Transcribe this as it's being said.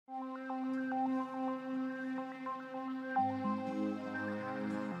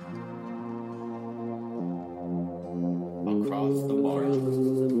Across the Margin.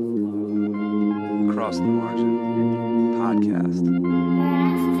 Across the Margin podcast.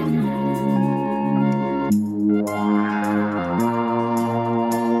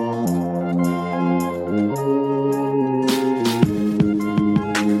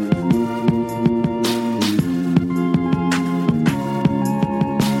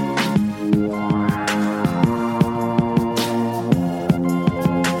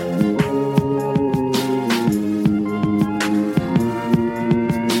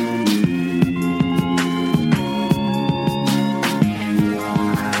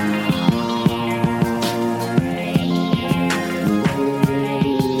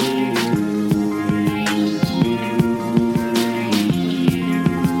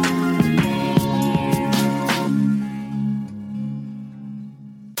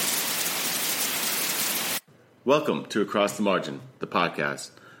 Welcome to Across the Margin, the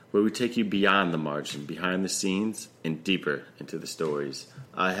podcast, where we take you beyond the margin, behind the scenes, and deeper into the stories.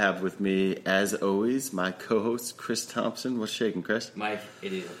 I have with me, as always, my co-host, Chris Thompson. What's shaking, Chris? Mike,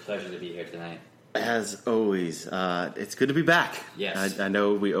 it is a pleasure to be here tonight. As always, it's good to be back. Yes. I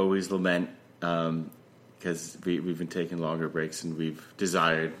know we always lament because we've been taking longer breaks than we've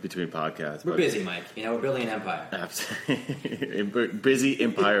desired between podcasts. We're busy, Mike. You know, we're building an empire. Absolutely. Busy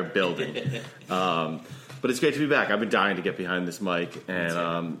empire building. But it's great to be back. I've been dying to get behind this mic, and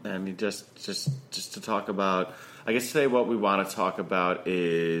I mean, just to talk about. I guess today what we want to talk about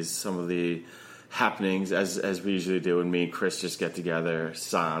is some of the happenings as we usually do when me and Chris just get together,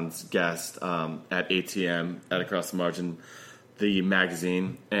 sans guest at ATM at Across the Margin, the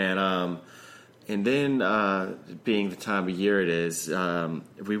magazine, and then being the time of year it is,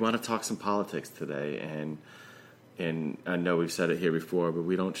 we want to talk some politics today, and I know we've said it here before, but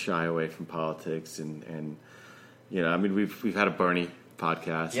we don't shy away from politics, and you know, I mean, we've had a Bernie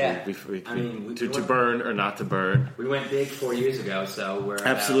podcast, yeah. To burn or not to burn. We went big 4 years ago, so we're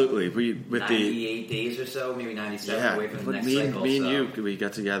absolutely about 98 days or so, maybe 97 away from the next cycle. Me and you, we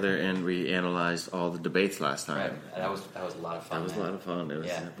got together and we analyzed all the debates last time. Right. That was a lot of fun. That was a lot of fun. It was,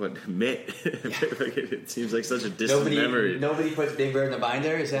 yeah. But Mitt, it seems like such a distant memory. Nobody puts Big Bird in the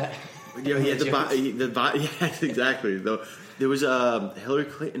binder. Is that? Yeah, yeah, exactly. Though there was Hillary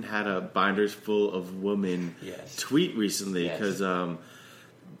Clinton had a binders full of women tweet recently because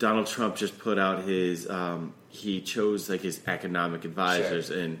Donald Trump just put out his he chose like his economic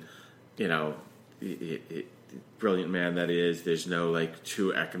advisors, and you know, brilliant man that is. There's no like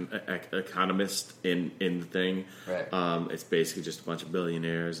true economist in the thing. Right. It's basically just a bunch of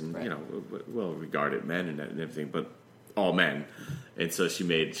billionaires and you know, well regarded men and everything, but all men. And so she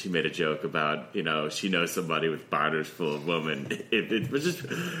made a joke about, you know, she knows somebody with binders full of women. It was just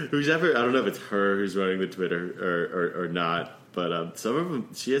whoever, I don't know if it's her who's running the Twitter or not, but some of them,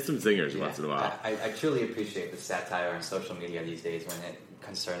 she has some zingers once in a while. I truly appreciate the satire on social media these days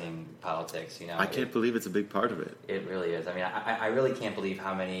concerning politics. You know, I can't believe it's a big part of it. It really is. I mean, I really can't believe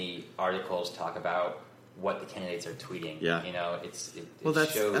how many articles talk about what the candidates are tweeting. Yeah. You know,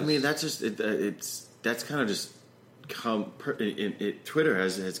 shows. I mean, that's just that's kind of just. Twitter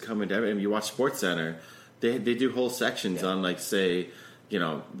has come into everything. I mean, you watch SportsCenter, they do whole sections on, like, say, you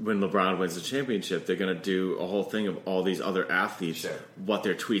know, when LeBron wins the championship, they're going to do a whole thing of all these other athletes, what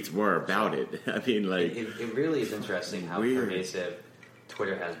their tweets were about it. I mean, like, it really is interesting how pervasive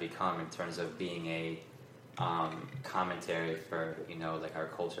Twitter has become in terms of being a commentary for, you know, like our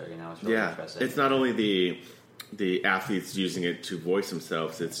culture. You know, it's really interesting. It's not only the athletes using it to voice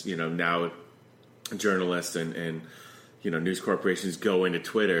themselves. It's, you know, now journalists and you know, news corporations go into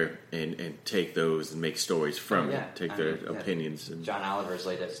Twitter and take those and make stories from it, take their opinions. And John Oliver's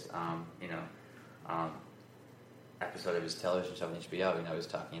latest, episode of his television show on HBO, you know, was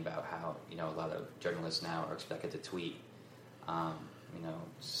talking about how, you know, a lot of journalists now are expected to tweet, you know,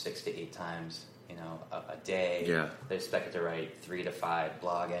 6 to 8 times, you know, a day. Yeah. They're expected to write 3 to 5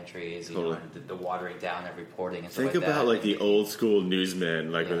 blog entries, you know, and the watering down of reporting and stuff like that. Think about, like, the old school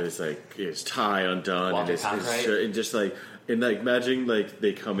newsmen, like, where it's, like, his tie undone and his shirt, and just, like, and, like, imagine, like,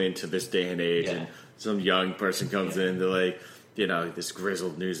 they come into this day and age and some young person comes in, they're like, you know, this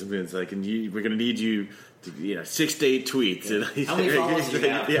grizzled newsman's like, and we're going to need you to, you know, 6 to 8 tweets. Yeah. How many followers do you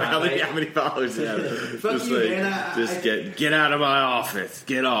have? Yeah, how many followers do you have? Fuck you, man. Just get out of my office.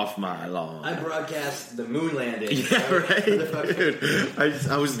 Get off my lawn. I broadcast the moon landing. Yeah, right? Dude,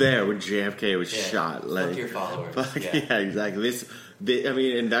 I was there when JFK was shot. Like, fuck your followers. Yeah, exactly. I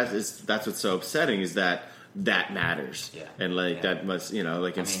mean, and that's what's so upsetting is that matters. Yeah. And, like, that must, you know,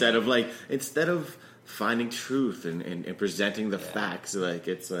 like, instead of finding truth and presenting the facts, like,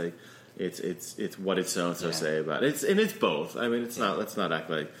 it's like, it's what did so and so say about it. It's both. I mean, let's not act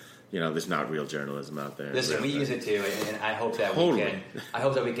like there's not real journalism out there. Listen, we use it too, and I hope that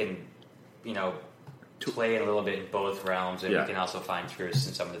we can, play a little bit in both realms, and we can also find truths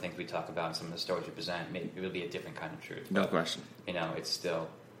in some of the things we talk about and some of the stories we present. Maybe it'll be a different kind of truth. No question. It's still.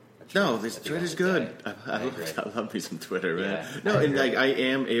 No, this Twitter's good. I love me some Twitter, man. No, and I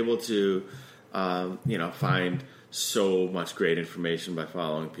am able to, find so much great information by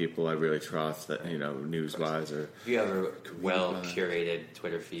following people I really trust that news-wise or. If you have a well-curated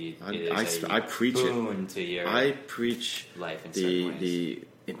Twitter feed, I preach boon to your I preach life in certain ways. The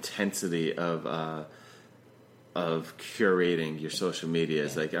intensity of curating your social media.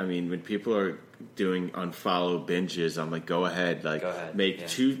 It's like, when people are doing unfollow binges, I'm like, go ahead,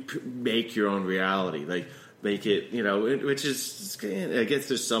 make your own reality, make it, which is, I guess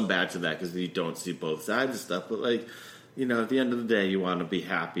there's some bad to that because you don't see both sides of stuff, but at the end of the day, you want to be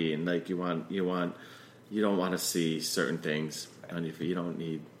happy, and you don't want to see certain things, and if you don't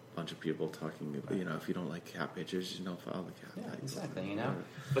need a bunch of people talking, if you don't like cat pictures, you don't follow the cat. Exactly,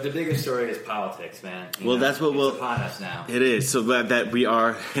 But the biggest story is politics, man. That's what it's upon us now. It is. So that we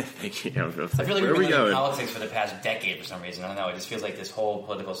are. I feel like we've been living in politics for the past decade for some reason. I don't know. It just feels like this whole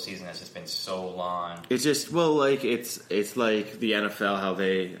political season has just been so long. It's just it's like the NFL, how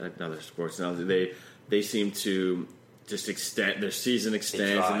they another sports now they seem to just extend their season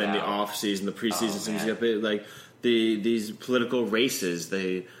extends, and then the off season, the preseason seems to get like these political races.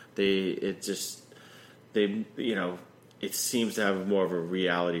 It seems to have more of a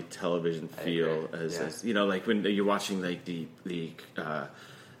reality television feel as like when you're watching like the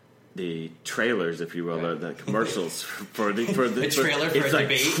trailers, if you will, the commercials for the trailer for it's a like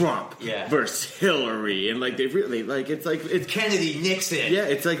debate. Trump versus Hillary, and like they really it's Kennedy Nixon. Yeah,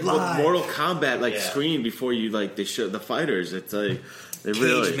 it's like Mortal Kombat screen before you they show the fighters. It's like they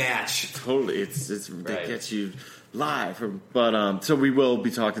really match. Totally, it gets you live. But so we will be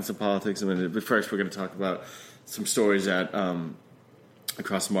talking some politics in a minute. But first, we're going to talk about some stories that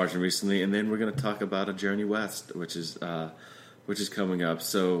across the margin recently, and then we're going to talk about a journey west, which is coming up.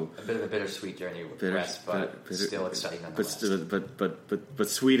 So a bit of a bittersweet journey west, but still exciting nonetheless. But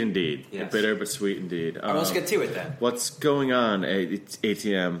sweet indeed. Yes. Bitter but sweet indeed. Let's get to it then. What's going on at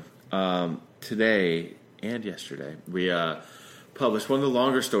ATM today and yesterday? We published one of the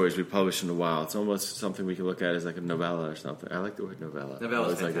longer stories we published in a while. It's almost something we can look at as like a novella or something. I like the word novella.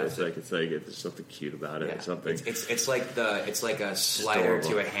 Novella's fantastic. It's like there's something cute about it or something. It's like a slider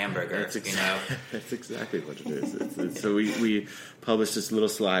to a hamburger. That's exactly what it is. So we published this little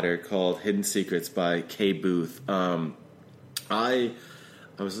slider called Hidden Secrets by Kay Booth. I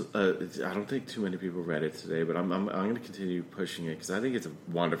don't think too many people read it today, but I'm going to continue pushing it because I think it's a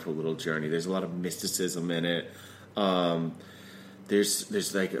wonderful little journey. There's a lot of mysticism in it.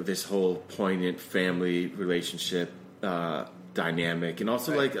 There's like this whole poignant family relationship dynamic, and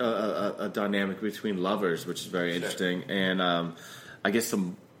also like a dynamic between lovers, which is very interesting. And I guess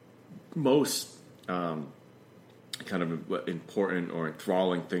the most kind of important or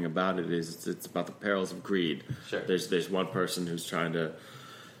enthralling thing about it is it's about the perils of greed. Sure. There's one person who's trying to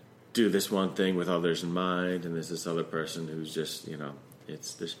do this one thing with others in mind, and there's this other person who's just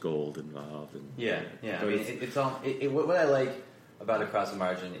there's gold involved. And, I mean, it's all. What I like about Across the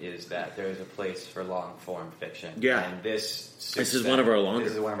Margin is that there is a place for long form fiction. Yeah, and this is one of our longer.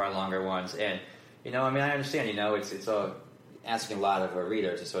 This is one of our longer ones, and I understand. It's asking a lot of a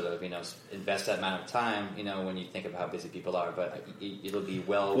reader to sort of invest that amount of time. When you think about how busy people are, but it'll be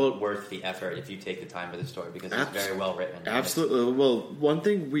well worth the effort if you take the time for the story because it's very well written. Absolutely. Well, one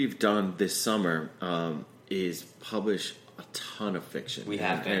thing we've done this summer is publish a ton of fiction. We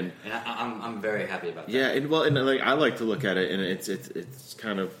have been, and I'm very happy about that. Yeah, and I like to look at it, and it's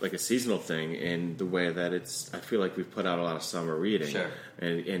kind of like a seasonal thing in the way that I feel like we've put out a lot of summer reading. Sure.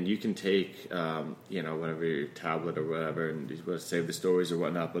 And you can take whatever your tablet or whatever, and you want to save the stories or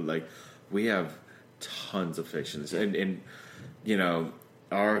whatnot. But we have tons of fictions, and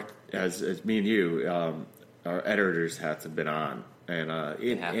as me and you, our editors' hats have been on. And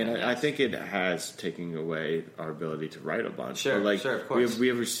I think it has taken away our ability to write a bunch. Sure, of course. We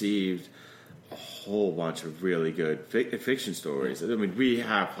have received a whole bunch of really good fiction stories. I mean, we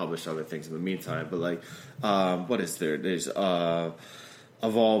have published other things in the meantime, but what is there? There's Of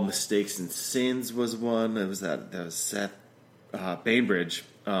All Mistakes and Sins was one. That was Seth Bainbridge.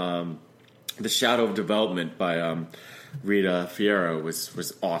 The Shadow of Development by Rita Fierro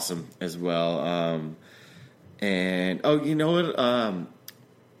was awesome as well. And you know what?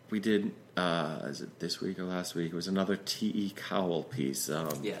 We did. Is it this week or last week? It was another T.E. Cowell piece.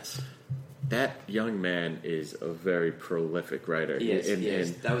 Yes, that young man is a very prolific writer. He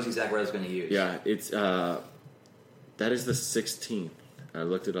is. That was exactly what I was going to use. Yeah, it's that is the 16th I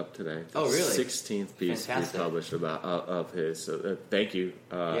looked it up today. Oh, really? 16th piece Fantastic. we published about of his. So thank you.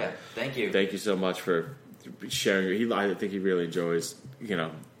 Thank you. Thank you so much for sharing. I think he really enjoys,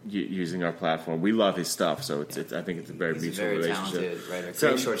 using our platform. We love his stuff, so it's I think it's a very mutual relationship. Talented writer. So,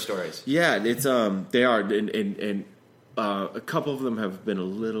 Great short stories. Yeah, it's they are, and a couple of them have been a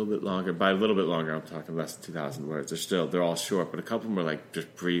little bit longer. By a little bit longer, I'm talking less than 2,000 words. They're all short, but a couple of them are like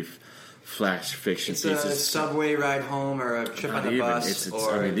just brief flash fiction pieces. A subway ride home or a trip on the bus.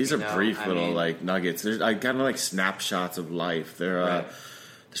 These are brief little like nuggets. There's kind of like snapshots of life. They're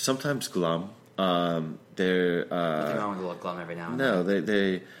sometimes glum. They're nothing wrong with a little glum every now and no,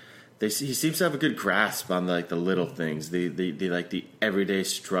 then. he seems to have a good grasp on like the little things, the like the everyday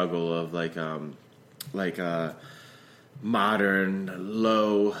struggle of like modern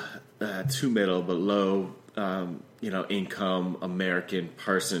low to middle but low income American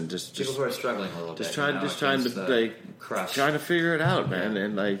person just people who are struggling a little bit, trying to figure it out, man.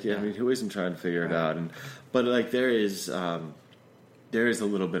 And I mean, who isn't trying to figure it out? But like there is a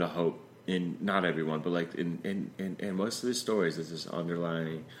little bit of hope in not everyone, but like in most of his stories, there's this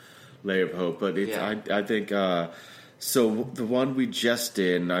underlying layer of hope. But I think so. The one we just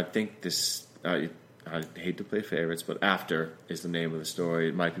did, and I think this. I hate to play favorites, but After is the name of the story.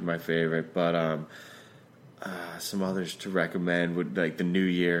 It might be my favorite, but some others to recommend would like the New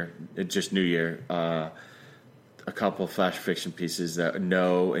Year, just New Year. A couple of flash fiction pieces that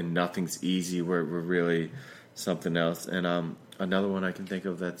No and Nothing's Easy were really something else, and another one I can think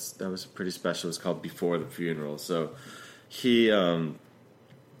of that was pretty special is called Before the Funeral. So he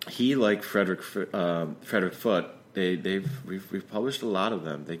like Frederick Foote. We've published a lot of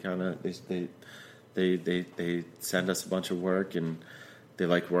them. They kind of they send us a bunch of work, and they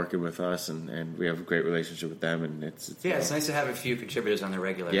like working with us, and we have a great relationship with them. And it's nice to have a few contributors on the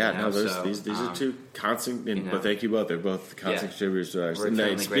regular. Yeah, these are two constant. But thank you both. They're both constant contributors to ours. We're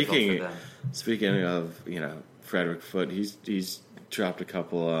grateful for them. Speaking of Frederick Foote, he's dropped a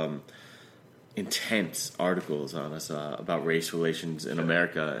couple intense articles on us about race relations in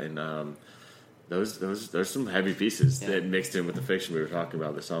America, and there's some heavy pieces that mixed in with the fiction we were talking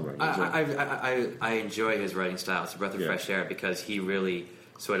about this summer. I enjoy his writing style. It's a breath of fresh air because he really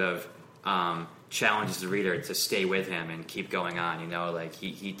sort of challenges the reader to stay with him and keep going on. Like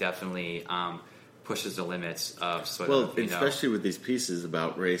he definitely pushes the limits of especially with these pieces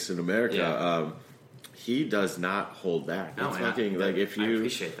about race in America. Yeah. He does not hold back. No, I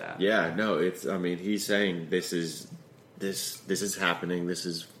appreciate that. Yeah, no, he's saying this is happening. This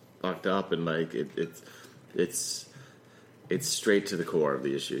is fucked up, and like it's straight to the core of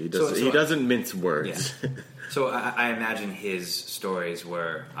the issue. He doesn't mince words. Yeah. So I imagine his stories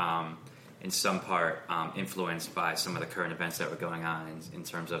were in some part influenced by some of the current events that were going on in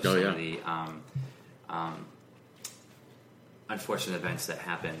terms of some of the unfortunate events that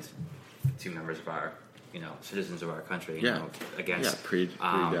happened to members of our citizens of our country, against police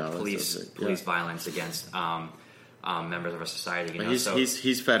violence against members of our society.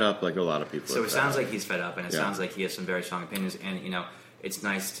 He's fed up like a lot of people. So it sounds like he's fed up, and it sounds like he has some very strong opinions. And it's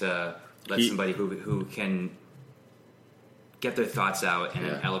nice to let somebody who can get their thoughts out in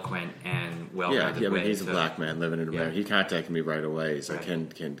an eloquent and well-rounded way. He's a black man living in America. He contacted me right away. He's like,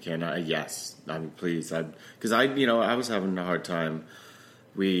 "Can I?" Yes, please. Because I was having a hard time.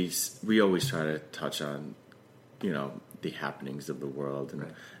 We always try to touch on, the happenings of the world, and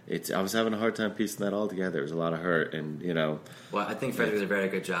I was having a hard time piecing that all together. There was a lot of hurt, and Well, I think Frederick did a very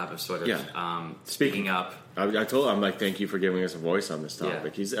good job of sort of speaking up. I told him, I'm like, thank you for giving us a voice on this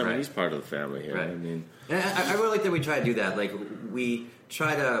topic. He's part of the family here. Right. I mean, I really like that we try to do that. Like we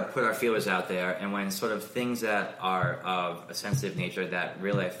try to put our feelers out there, and when sort of things that are of a sensitive nature that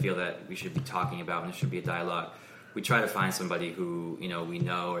really I feel that we should be talking about, and there should be a dialogue. We try to find somebody who we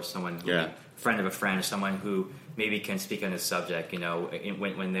know, or someone who friend of a friend, or someone who maybe can speak on this subject.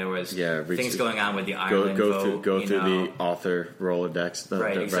 When there was things going on with the Ireland vote, go through the author Rolodex.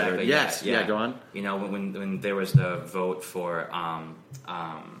 Exactly. Yes. Yeah. Go on. When there was the vote for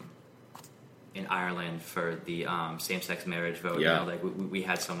in Ireland for the same-sex marriage vote. We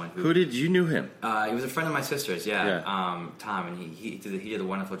had someone who did you knew him? He was a friend of my sister's. Tom, and he did a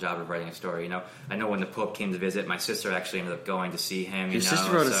wonderful job of writing a story. I know when the Pope came to visit, my sister actually ended up going to see him. Your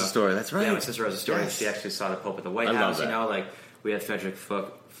sister wrote us a story. That's right. Yeah, my sister wrote us a story. Yes. She actually saw the Pope at the White House. Love that. We had Frederick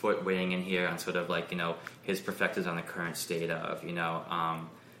Foote weighing in here on sort of his perspectives on the current state of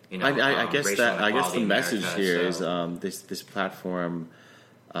I guess the message here is this platform.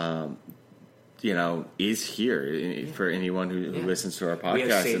 is here for anyone who listens to our We have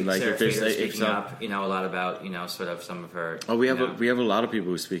podcast. And Sarah if there's Fader speaking up, a lot about sort of some of her. we have a lot of people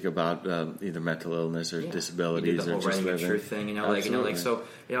who speak about either mental illness or disabilities the whole or just writing living. a truth thing. Absolutely.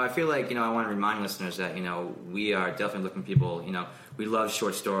 I feel like I want to remind listeners that we are definitely looking for people. We love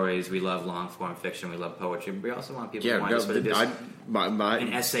short stories, we love long form fiction, we love poetry. But we also want people who want to sort of just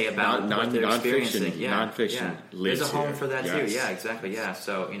an essay about what they're experiencing. Nonfiction. There's a home here. for that Yes. too. Yeah, exactly. Yeah,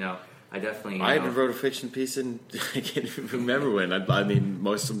 so I definitely. I even wrote a fiction piece, and I can't even remember when. I mean,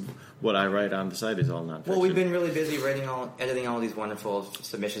 most of what I write on the site is all nonfiction. Well, we've been really busy editing all these wonderful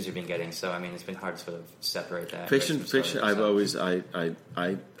submissions you've been getting. So, I mean, it's been hard to sort of separate that. Fiction. I've always.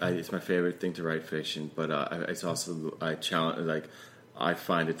 It's my favorite thing to write fiction, but it's also I challenge. I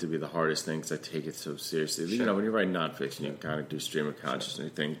find it to be the hardest thing because I take it so seriously. Sure. When you write nonfiction, you can kind of do stream of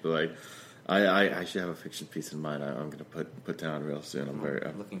consciousness things, but I should have a fiction piece in mind. I'm going to put down real soon. I'm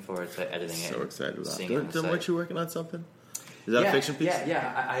looking forward to editing it. So excited about it. Weren't you working on something? Is that a fiction piece?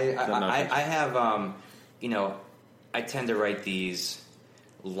 Yeah. I have. I tend to write these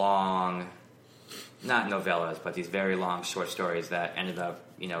long, not novellas, but these very long short stories that ended up,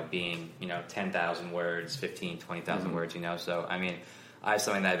 being 10,000 words, 15, 20,000 words. So I mean, I have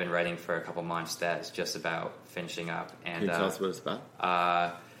something that I've been writing for a couple months that's just about finishing up. And can you tell us what it's about?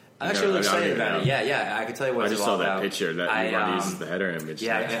 I'm actually really excited about it. Yeah, I can tell you what it's all about. I just saw that picture that you want to use as the header image.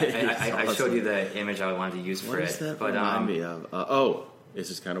 Yeah, I showed you the image I wanted to use for it. What does that remind me of? This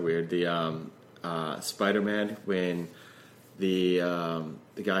is kind of weird. The Spider-Man when the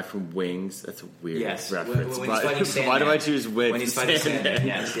guy from Wings. That's a weird reference. Why do I choose Wings? When he's fighting Sandman,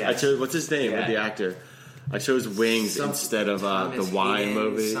 yes. I chose what's his name with the actor. I chose Wings instead of the Wine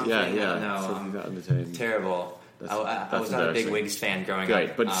movie. No, terrible. I was not a big Wings fan growing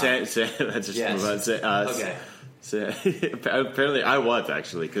up. But let's just move on. Okay. Apparently, I was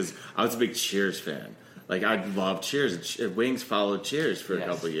actually because I was a big Cheers fan. I loved Cheers. Wings followed Cheers for a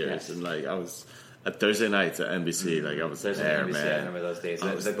couple of years, and I was at Thursday nights at NBC. I was there, man. I remember those days.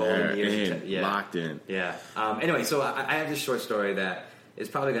 The golden years, locked in. Yeah. Anyway, so I have this short story that is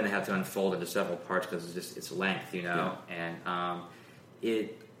probably going to have to unfold into several parts because it's length, and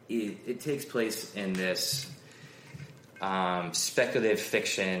it takes place in this. Speculative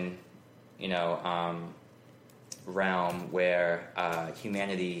fiction, realm where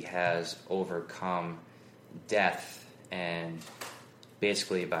humanity has overcome death, and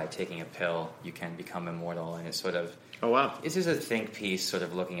basically by taking a pill, you can become immortal. And it's sort of This is a think piece, sort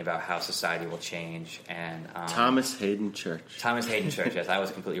of looking about how society will change. And Thomas Hayden Church. Yes, I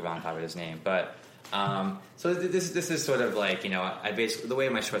was completely wrong about his name, but. So this is sort of I basically the way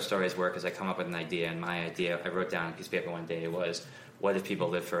my short stories work is I come up with an idea, and my idea I wrote down on a piece of paper one day was, what if people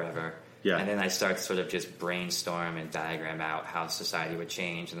live forever? Yeah. And then I start to sort of just brainstorm and diagram out how society would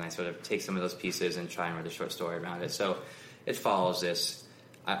change, and I sort of take some of those pieces and try and write a short story around it. So it follows this.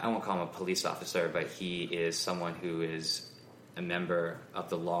 I won't call him a police officer, but he is someone who is a member of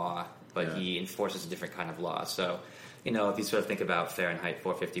the law, but he enforces a different kind of law. So. If you sort of think about Fahrenheit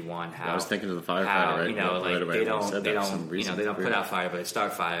 451, how I was thinking of the firefighter, they don't put out fire, but they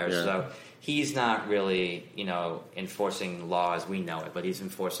start fires. Yeah. So he's not really, enforcing law as we know it, but he's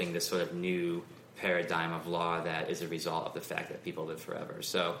enforcing this sort of new paradigm of law that is a result of the fact that people live forever.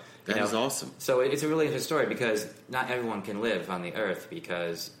 So that is awesome. So it's a really interesting story because not everyone can live on the Earth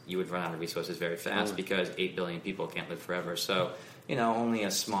because you would run out of resources very fast because 8 billion people can't live forever. So only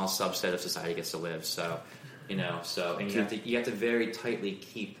a small subset of society gets to live. So. And you have to very tightly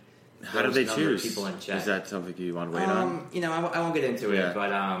keep. How do they choose? People in check. Is that something you want to wait on? I won't get into it,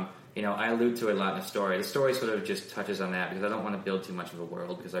 but I allude to it a lot in the story. The story sort of just touches on that because I don't want to build too much of a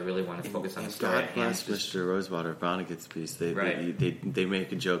world because I really want to focus on the story. God bless Mr. Rosewater Vonnegut's piece. They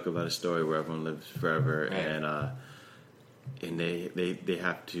make a joke about a story where everyone lives forever, and they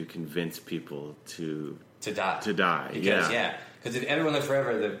have to convince people to die. Because if everyone lived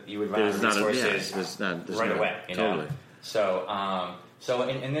forever, you would run out of resources right away. Totally. So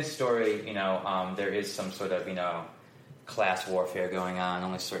in this story, there is some sort of class warfare going on.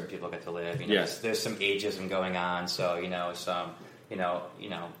 Only certain people get to live. There's some ageism going on. So some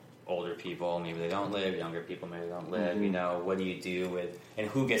older people maybe they don't live. Younger people maybe don't live. Mm-hmm. What do you do with and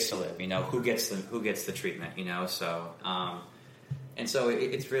who gets to live? Who gets the treatment? And so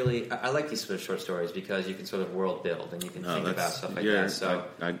it's really, I like these sort of short stories because you can sort of world build and you can think about stuff like that. So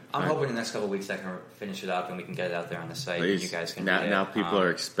I'm hoping in the next couple of weeks I can finish it up and we can get it out there on the site and you guys can read it. Now people are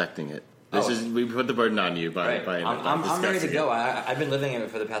expecting it. We put the burden on you by I'm ready to go. I've been living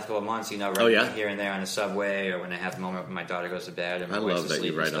it for the past couple of months, writing here and there on the subway or when I have the moment when my daughter goes to bed and my wife's asleep. I love that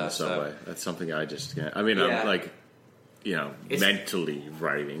you write on the subway. That's something I just can't. I mean, It's- mentally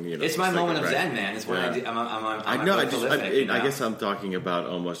writing. It's my just moment of writing. zen, man. It's when Yeah. I do, I I'm know. very prolific, I guess I'm talking about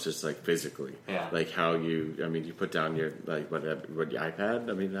almost just like physically. Yeah. Like how you. I mean, you put down your what your iPad.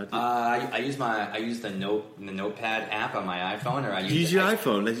 I mean, how do you, I use the Notepad app on my iPhone, or I use your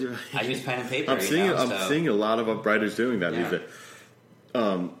iPhone. That's your- I use pen and paper. I'm seeing a lot of writers doing that Yeah. these days.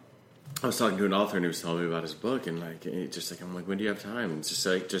 I was talking to an author and he was telling me about his book and I'm like, when do you have time? And it's just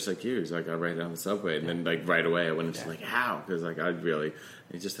like you. He's like, I write it on the subway and then like right away I went into like how because like I'd really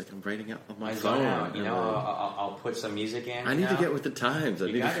and he's just like I'm writing it on my phone. Out, I'll put some music in. I need to get with the times. I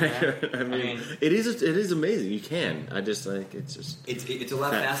mean, it is amazing. You can. I just like it's a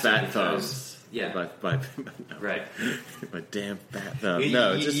lot faster. Fat because, thumbs. Yeah. Right. My damn fat thumb.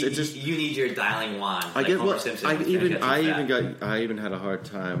 It's just you need your dialing wand. I like get Homer what Simpson I was gonna get too fat. even had a hard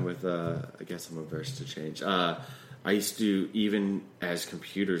time with. I guess I'm averse to change. I used to even as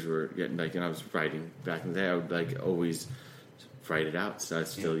computers were getting like, and I was writing back in the day. I would like always write it out, so I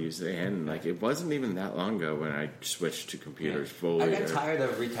still use the hand. And, like it wasn't even that long ago when I switched to computers fully. I got tired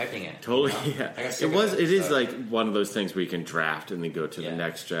of retyping it. Totally, yeah. It is so. like one of those things where you can draft and then go to the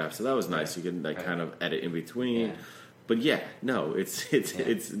next draft. So that was nice. You can like kind of edit in between. Yeah. But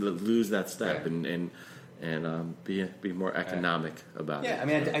it's lose that step and be more economic about it. Yeah, I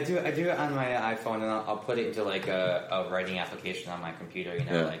mean, I do it on my iPhone, and I'll put it into like a writing application on my computer.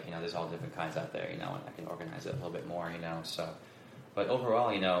 There's all different kinds out there. And I can organize it a little bit more. So, but overall,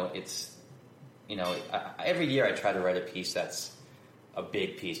 it's every year I try to write a piece that's a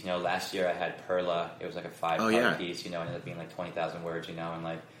big piece. Last year I had Perla. It was like a 5-part piece. It ended up being like 20,000 words. And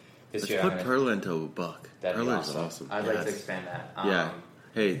like this year, put Perla into a book. Perla is awesome. I'd like to expand that. Yeah.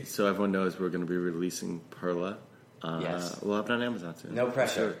 Hey, so everyone knows we're going to be releasing Perla. Yes. We'll have it on Amazon soon. No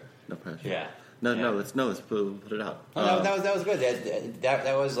pressure. Sure. No pressure. Yeah. No. Let's put it out. Oh, that was good.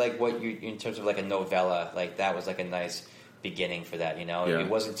 That was like what you in terms of like a novella. Like that was like a nice beginning for that. It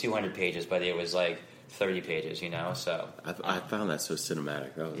wasn't 200 pages, but it was like 30 pages. So I found that so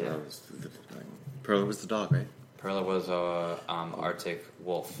cinematic. That was Perla was the dog, right? Perla was a Arctic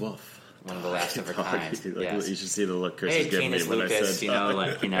wolf. One of the last of her kind. Yes. You should see the look Chris is giving me Canis when lupus, I said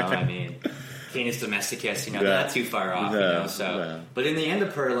I mean, Canis domesticus, they're not too far off, No. But in the end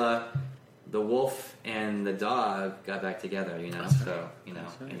of Perla, the wolf and the dog got back together, and it was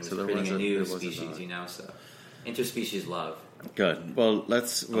creating a new species, so interspecies love. Good. Well,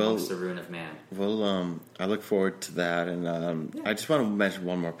 amongst the ruin of man. Well, I look forward to that, and I just want to mention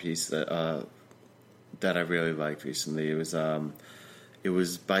one more piece that I really liked recently. It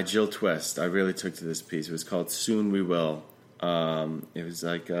was by Jill Twist. I really took to this piece. It was called "Soon We Will." It was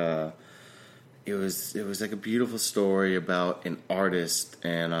like it was like a beautiful story about an artist,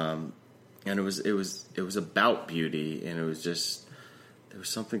 and it was about beauty, and it was just there was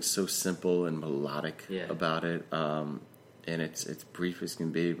something so simple and melodic about it, and it's brief as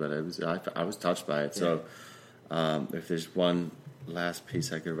can be, but I was touched by it. So if there's one last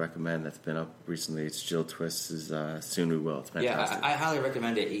piece I could recommend that's been up recently, it's Jill Twist's "Soon We Will." It's fantastic. Yeah, I highly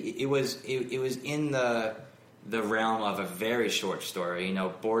recommend it. It was in the realm of a very short story,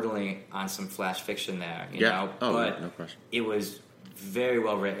 bordering on some flash fiction there, but no question. It was very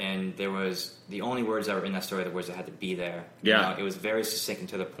well written. There was the only words that were in that story, the words that had to be there. It was very succinct and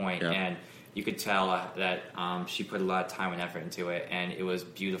to the point, and you could tell that she put a lot of time and effort into it, and it was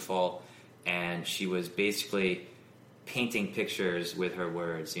beautiful. And she was basically painting pictures with her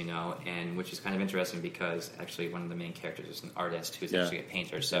words, and which is kind of interesting because actually one of the main characters is an artist who's actually a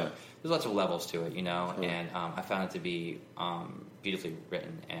painter. So there's lots of levels to it, and I found it to be beautifully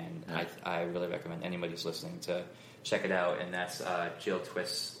written, and I really recommend anybody who's listening to check it out. And that's Jill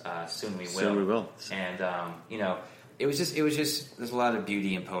Twist's "Soon We Will." Soon We Will. And it was just there's a lot of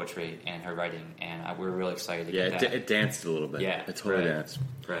beauty and poetry in her writing, and we're really excited to get that. It danced a little bit. Yeah, it totally danced.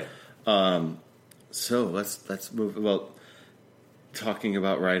 Right. So let's move. Well, talking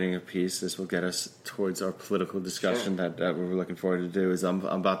about writing a piece, this will get us towards our political discussion that we're looking forward to do. Is I'm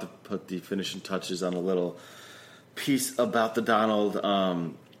about to put the finishing touches on a little piece about the Donald.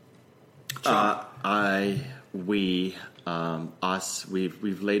 We've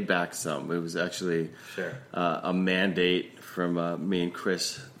laid back some. It was actually a mandate from me and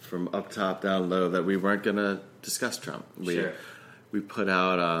Chris from up top down low that we weren't going to discuss Trump. We put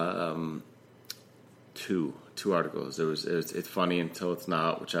out two articles. It's funny until it's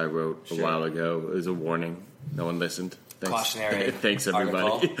not, which I wrote a while ago. It was a warning. No one listened. Thanks. Cautionary. Thanks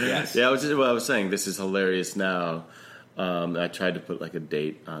everybody. Yes. Yeah, which is what I was saying. This is hilarious now. I tried to put like a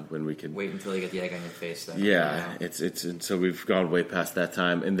date on when we could wait until you get the egg on your face. Then. Yeah, it's and so we've gone way past that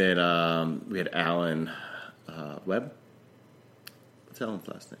time. And then we had Alan Webb. What's Alan's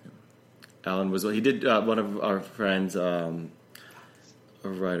last name? Alan was. He did one of our friends, a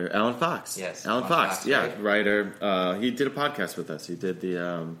writer, Alan Fox. Yes, Alan Fox. Yeah, right? writer. He did a podcast with us. He did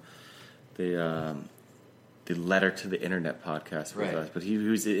the Letter to the Internet podcast with us. But he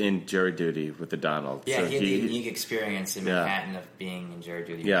was in jury duty with the Donald. Yeah, so he had the unique experience in Manhattan of being in jury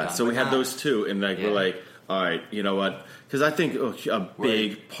duty. Yeah, so we had those two, and like we're like, all right, you know what? Because I think a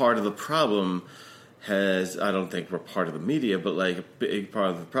big part of the problem I don't think we're part of the media, but like a big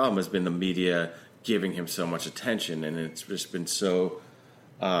part of the problem has been the media giving him so much attention, and it's just been so,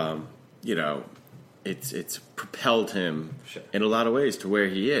 it's propelled him in a lot of ways to where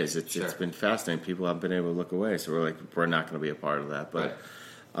he is. It's been fascinating. People haven't been able to look away, so we're not going to be a part of that. But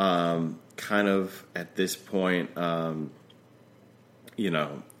kind of at this point,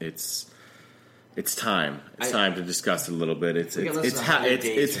 it's time. It's time to discuss it a little bit. It's happening.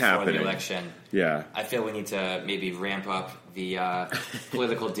 The election. Yeah, I feel we need to maybe ramp up the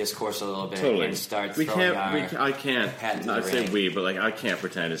political discourse a little bit and start. I can't. I say we, but like I can't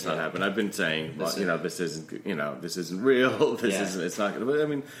pretend it's not happening. I've been saying, this isn't real. Isn't. It's not. But I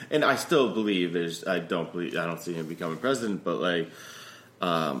mean, and I still believe I don't see him becoming president, but like,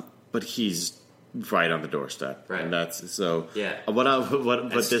 but he's right on the doorstep, right? And that's so. Yeah.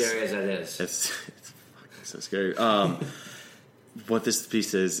 As scary as that is, it's fucking so scary. What this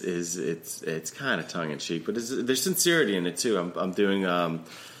piece is it's kind of tongue in cheek, but there's sincerity in it too. I'm doing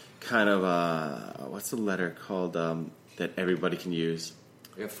kind of what's the letter called that everybody can use?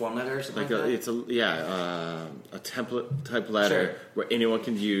 Like a form letter or something? It's a template type letter where anyone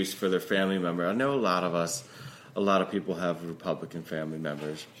can use for their family member. I know a lot of people have Republican family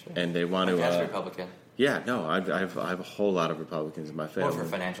members, and they want to. Republican. Yeah, no, I have a whole lot of Republicans in my family. Or for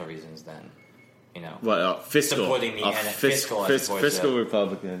financial reasons, then. Fiscal. Supporting the fiscal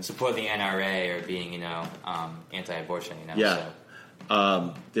Republicans. Support the NRA or being, anti-abortion, Yeah.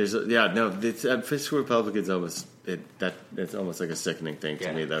 So. Fiscal Republicans it's almost like a sickening thing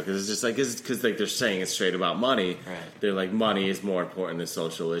to me, though, because it's just like, because like they're saying it's straight about money. Right. They're like, money is more important than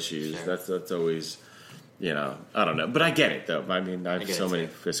social issues. Sure. That's always, I don't know. But I get it, though. I mean, I have so many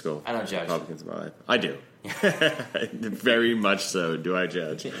fiscal Republicans in my life. I do. Very much so do I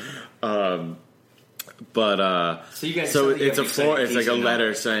judge. But so it's like a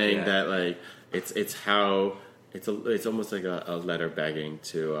letter saying that like it's almost like a letter begging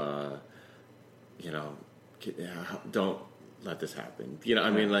to don't let this happen. I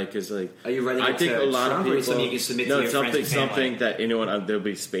mean, like, because like are you writing? I think a lot of people. Something you can submit to your friends and family? Something that anyone there'll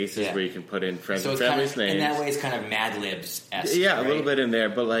be spaces where you can put in friends and family's names. In that way, it's kind of Mad Libs-esque. Yeah, right? A little bit in there,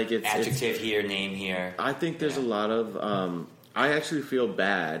 but like it's adjective here, name here. I think there's a lot of. I actually feel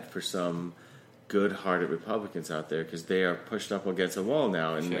bad for some good-hearted Republicans out there because they are pushed up against a wall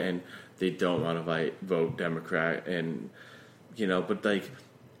now, and they don't want to vote Democrat, and but like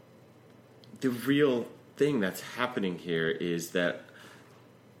the real thing that's happening here is that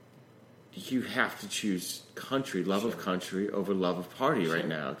you have to choose love of country over love of party right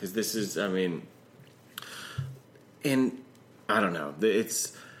now, because this is, I mean, and I don't know,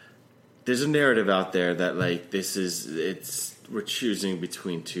 there's a narrative out there that like we're choosing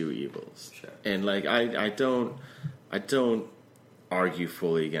between two evils, and like I don't argue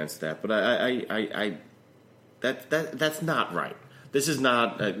fully against that, but I that's not right. This is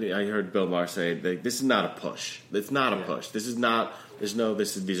not. I heard Bill Maher say this is not a push. It's not a push. This is not. There's no.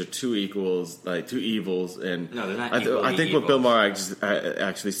 These are two equals, like two evils, and no, they're not. I think what Bill Maher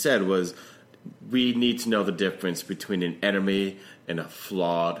actually said was, we need to know the difference between an enemy and a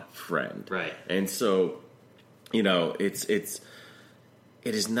flawed friend. Right. And so, it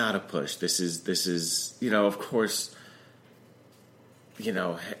is not a push. This is of course.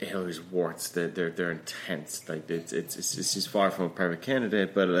 Hillary's warts, they're intense. Like she's far from a perfect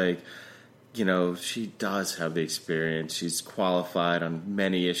candidate, but like, she does have the experience. She's qualified on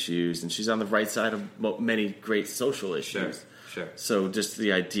many issues, and she's on the right side of many great social issues. Sure. So just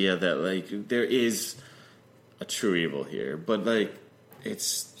the idea that like there is a true evil here, but like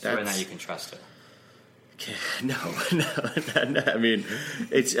so right now you can trust her. No. I mean,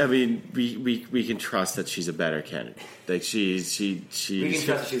 we can trust that she's a better candidate. Like she. We can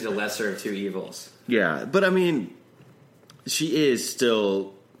trust that she's a lesser of two evils. Yeah, but I mean, she is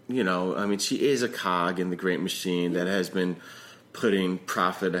still. She is a cog in the great machine that has been putting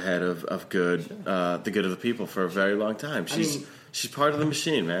profit ahead of good, the good of the people for a very long time. She's part of the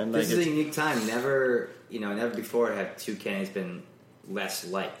machine, man. This is a unique time. Never before have two candidates been less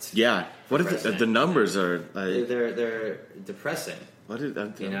liked. Yeah. What if the numbers are? They're depressing. What did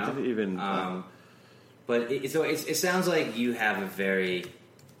even? But it sounds like you have a very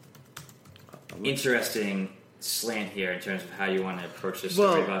interesting slant here in terms of how you want to approach this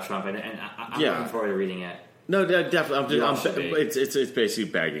story about Trump, and I'm looking forward to reading it. No, definitely. It's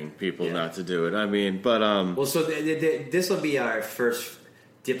basically begging people not to do it. I mean, but well, so this will be our first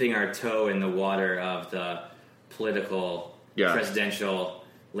dipping our toe in the water of the political presidential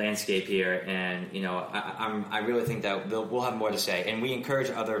landscape here, and I really think that we'll have more to say, and we encourage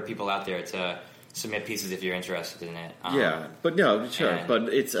other people out there to submit pieces if you're interested in it. But no, sure, but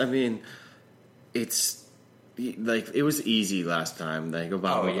it's like it was easy last time. Like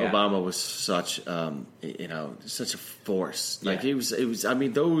Obama was such such a force. Like it was. I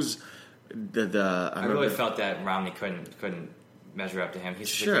mean, those I really felt that Romney couldn't measure up to him.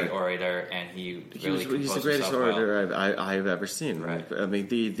 He's a great orator, and he's the greatest orator I've ever seen. Right. I mean,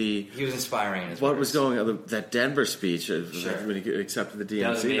 he was inspiring. In his what words. was going on? That Denver speech when he accepted the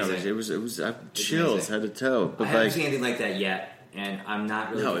DNC numbers, it was chills head to toe. But I haven't seen anything like that yet, and I'm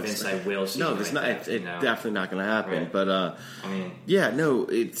not really convinced I will see. No, it's not. It's definitely not going to happen. Right. But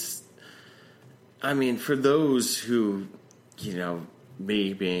it's. I mean, for those who,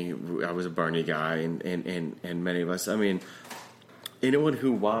 me being, I was a Bernie guy, and many of us. I mean, anyone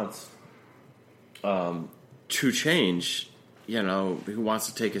who wants to change, who wants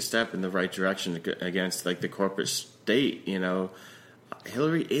to take a step in the right direction against like the corporate state,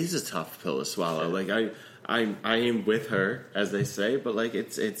 Hillary is a tough pill to swallow. Like I am with her, as they say, but like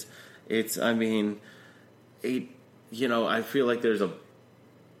it's. I mean, I feel like there's a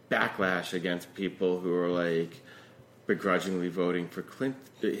backlash against people who are like begrudgingly voting for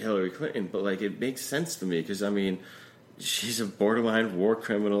Hillary Clinton, but like it makes sense to me because I mean. She's a borderline war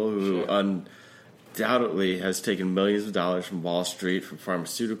criminal who undoubtedly has taken millions of dollars from Wall Street, from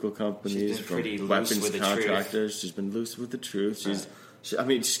pharmaceutical companies, from weapons contractors. She's been loose with the truth. She's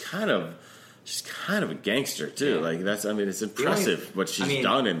kind of a gangster too. Yeah. Like it's impressive what she's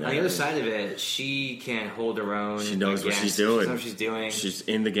done in there. On the other side of it, she can hold her own. She knows what she's doing. She knows what she's doing. She's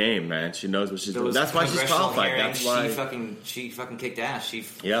in the game, man. She knows what she's doing. That's why she's qualified. That's why she fucking kicked ass. She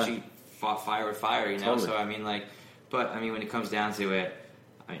fought fire with fire. Totally. So I mean, like. But, I mean, when it comes down to it,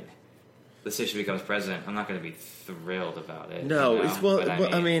 let's say she becomes president, I'm not going to be thrilled about it. No,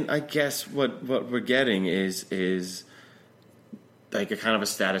 I guess what we're getting is like a kind of a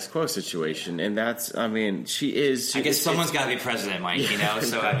status quo situation, and that's, she is. I guess someone's got to be president, Mike,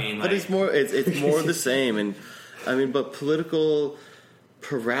 so, But it's more the same, and, but political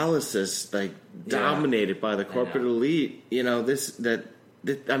paralysis, like, dominated by the corporate elite,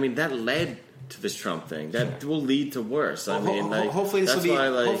 that led to this Trump thing that will lead to worse. Hopefully this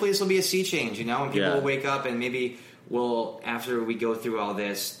will be a sea change. And people will wake up and maybe after we go through all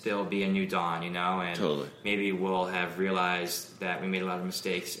this, there'll be a new dawn. And maybe we'll have realized that we made a lot of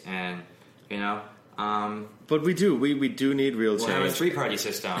mistakes. And but we do need real change. We'll have a 3-party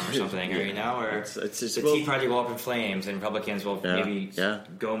system or something, or it's just, the Tea Party will up in flames, and Republicans will maybe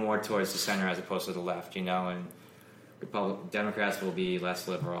go more towards the center as opposed to the left. And Democrats will be less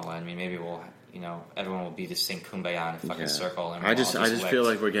liberal. Maybe we'll. Everyone will be just sing kumbaya in a fucking circle. And I just feel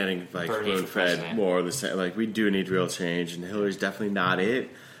like we're getting like spoon fed more of the same. Like we do need real change, and Hillary's definitely not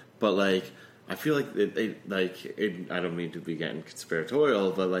it. But like I feel like I don't mean to be getting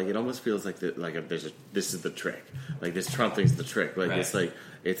conspiratorial, but like it almost feels like this is the trick. Like this Trump thing's the trick. Like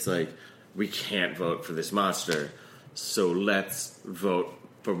it's like we can't vote for this monster, so let's vote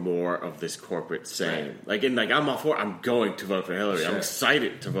for more of this corporate saying. Right. I'm going to vote for Hillary. Sure. I'm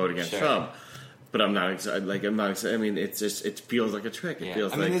excited to vote against Trump. But I'm not excited. It feels like a trick. It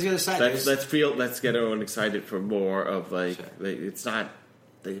feels there's the other side. Let's get everyone excited for more of it's not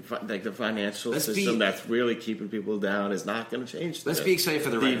the financial system that's really keeping people down is not going to change. Let's be excited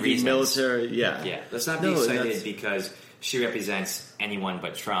for the right reasons. The military, Let's not be excited because she represents anyone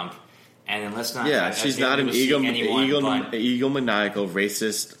but Trump. And then let's not. Yeah, she's not an egomaniacal,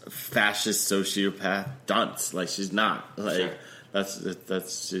 racist, fascist, sociopath dunce. Like she's not. Like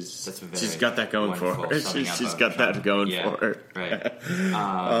she's got that going for her. She's got that going for her. Right.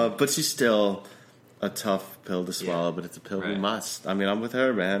 But she's still a tough pill to swallow. But it's a pill we must. I'm with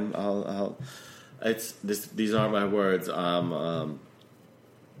her, man. These aren't my words.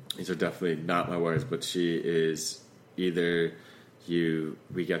 These are definitely not my words. But she is either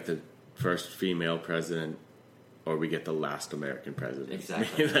we get the first female president, or we get the last American president.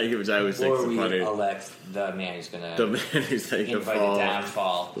 Exactly. Which I always think is funny. Or we elect the man who's going to invite the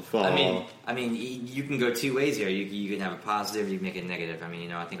downfall. The fall. You can go two ways here. You can have a positive, you can make it negative.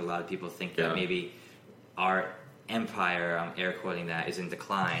 I think a lot of people think that maybe our empire, I'm air quoting that, is in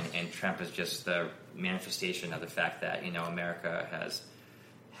decline, and Trump is just the manifestation of the fact that America has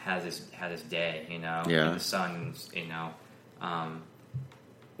had his day. And the sun,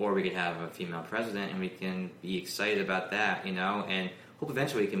 or we could have a female president, and we can be excited about that, you know, and hope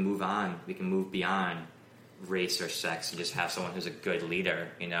eventually we can move on. We can move beyond race or sex and just have someone who's a good leader,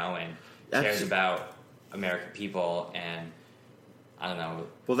 you know, and cares about American people. And I don't know.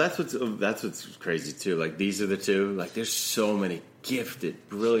 Well, that's what's crazy too. Like, these are the two. Like, there's so many gifted,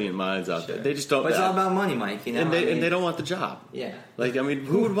 brilliant minds out there. They just don't. But it's all about money, Mike. You know, and they don't want the job. Yeah. Like, I mean,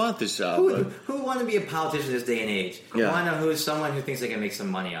 who would want this job? Who would want to be a politician this day and age? Yeah. I want to know who's someone who thinks they can make some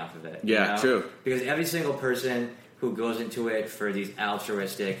money off of it. Yeah, you know? true. Because every single person who goes into it for these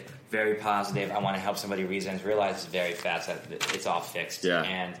altruistic, very positive, I want to help somebody reasons, realizes very fast that it's all fixed. Yeah.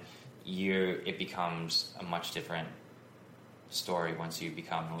 And it becomes a much different story once you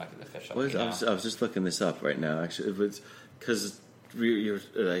become an elected official. I was just looking this up right now. Actually, it was because you're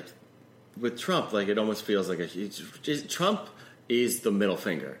like with Trump. Like, it almost feels like Trump is the middle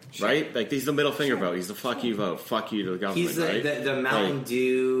finger, right? Like, he's the middle finger vote. He's the fuck you vote. Fuck you to the government. He's right? the Mountain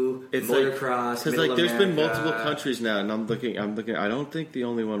Dew, motocross, because like there's been multiple countries now, and I'm looking. I don't think the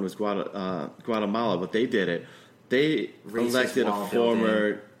only one was Guatemala, but they did it. They elected a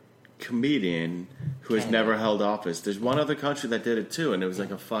former comedian who has never held office. There's one other country that did it too, and it was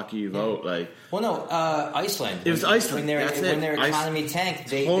like a fuck you vote. Like, well, no, Iceland. It was Iceland. When their economy tanked,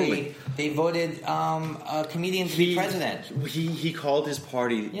 they voted a comedian to be president. He called his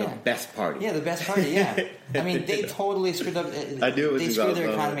party the best party. Yeah, the best party. Yeah, I mean, they totally screwed up. I knew it was they screwed their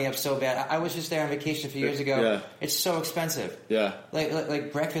economy up so bad. I was just there on vacation a few years ago. Yeah. It's so expensive. Yeah,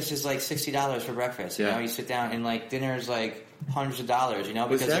 like breakfast is like $60 for breakfast. You know, you sit down and like dinner is like hundreds of dollars. You know,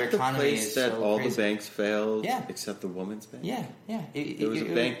 because their economy is so crazy. Was that the place that all the banks failed? Yeah, except the woman's bank. Yeah. It was a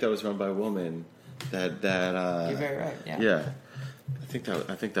bank that was run by a woman. That you're very right. Yeah. I think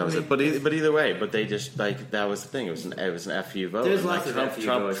that was it. But either way, they just like that was the thing. It was an FU vote. There's lots of FU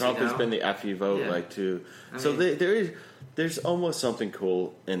votes. Trump has been the FU vote too. So there's almost something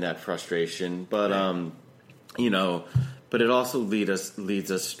cool in that frustration, but you know, but it also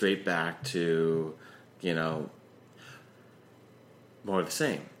leads us straight back to, you know, more of the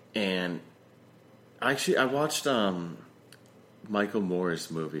same. And actually, I watched Michael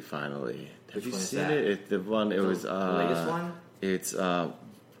Moore's movie finally. Have you seen it? The latest one. It's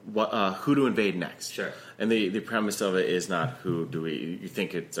Who to Invade Next. Sure. And the premise of it is not you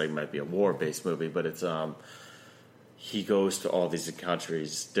think it's like might be a war based movie, but it's he goes to all these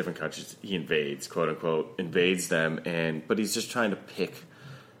different countries. He invades, quote unquote, invades them, but he's just trying to pick,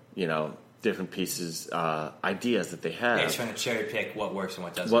 you know, different pieces, ideas that they have. Yeah, he's trying to cherry pick what works and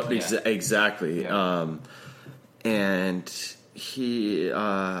what doesn't. Exactly. Yeah. And he, you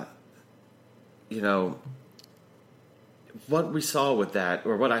know, what we saw with that,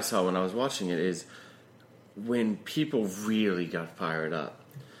 or what I saw when I was watching it, is when people really got fired up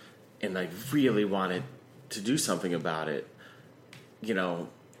and like really wanted to do something about it, you know,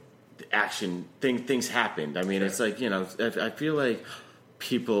 action things happened. I mean, It's like, you know, I feel like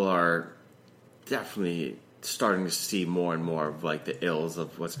people are definitely starting to see more and more of like the ills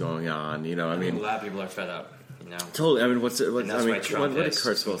of what's going on. You know, I mean, a lot of people are fed up. You know, totally. I mean, what did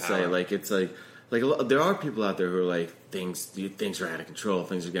Kurzweil say? Like, it's like there are people out there who are like things are out of control.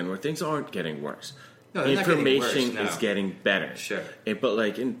 Things are getting worse. Things aren't getting worse. No, information is getting better. Sure.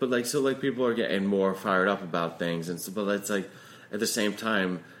 But people are getting more fired up about things, but it's like at the same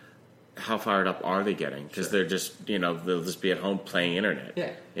time, how fired up are they getting? Because they're just, you know, they'll just be at home playing internet.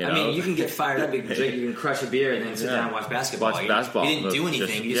 Yeah. You know? I mean, you can get fired up, you can crush a beer, and then sit down and watch basketball. You didn't do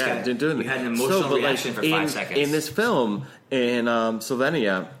anything. You had an emotional reaction for 5 seconds. In this film, in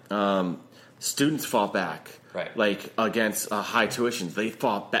Slovenia, students fought back. Right. Like, against high tuitions. They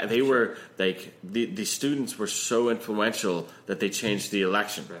fought back. They were, like, the students were so influential that they changed the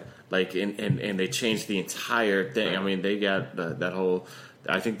election. Right. Like, and they changed the entire thing. Right. I mean, they got that whole...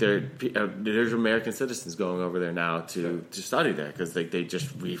 I think there's American citizens going over there now to study there because they just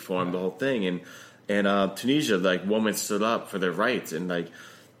reformed the whole thing. And Tunisia, like, women stood up for their rights and, like,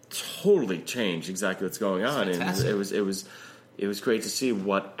 totally changed exactly what's going on. And it was great to see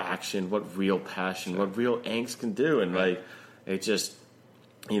what action, what real passion, what real angst can do. And like, it just,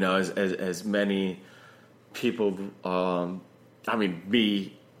 you know, as many people, I mean,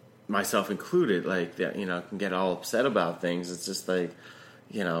 me, myself included, like, that, you know, can get all upset about things. It's just like,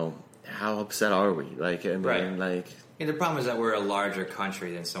 you know, how upset are we? Like, and like. Yeah, the problem is that we're a larger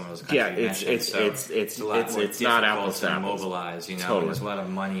country than some of those countries. Yeah, it's not apples to apples. Mobilize, you know. Totally. There's a lot of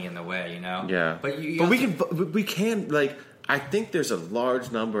money in the way, you know. Yeah, but we can like. I think there's a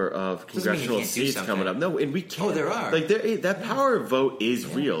large number of congressional seats coming up. No, and we can't. Oh, there are. Like, that power of vote is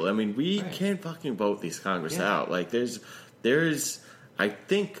real. I mean, we can't fucking vote these Congress out. Like, there's, I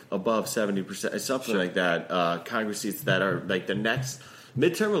think, above 70%, something like that, Congress seats that are, like, the next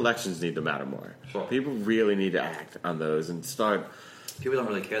midterm elections need to matter more. Sure. People really need to act on those and start. People don't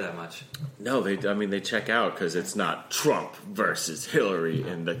really care that much. No, they check out because it's not Trump versus Hillary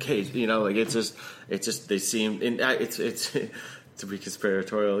in the case. It's just they seem, and it's to be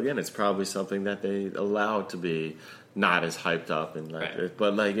conspiratorial again. It's probably something that they allow to be not as hyped up and right.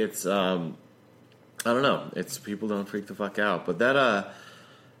 But it's I don't know. It's people don't freak the fuck out. But that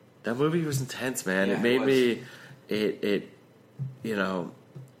movie was intense, man. Yeah, it made me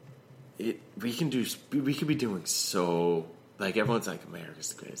we could be doing so. Like, everyone's like, America's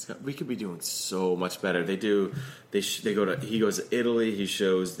the greatest. We could be doing so much better. He goes to Italy. He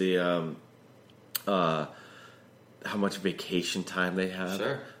shows the how much vacation time they have.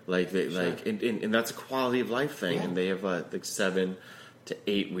 Sure. And that's a quality of life thing. Yeah. And they have like 7 to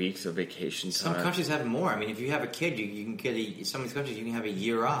 8 weeks of vacation time. Some countries have more. I mean, if you have a kid, you can get some of these countries you can have a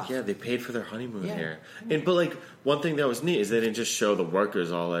year off. Yeah, they paid for their honeymoon here. Yeah. But like, one thing that was neat is they didn't just show the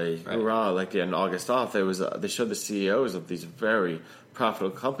workers all like hurrah, like they had an August off. They showed the CEOs of these very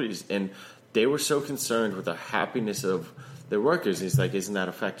profitable companies, and they were so concerned with the happiness of their workers. He's like, isn't that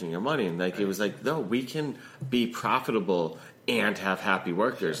affecting your money? And like, it was like, no, we can be profitable and have happy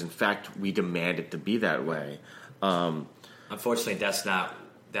workers. In fact, we demand it to be that way. Unfortunately, that's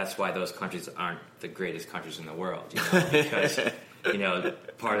why those countries aren't the greatest countries in the world. Because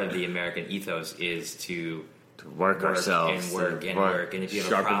part of the American ethos is to work ourselves and work. And if you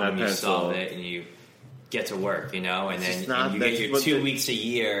have a problem, you solve it and you get to work. And then you get your 2 weeks a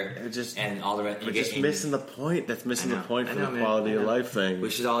year, and all the rest. We're just missing the point. That's missing the point for the quality of life thing. We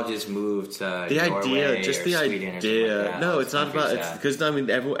should all just move to the Norway idea, just or the Sweden idea. Or like no, it's not about. It's because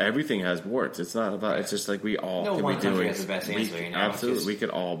everything has warts. It's not about. It's just like we all no can one be doing. Has the best answer, Absolutely, we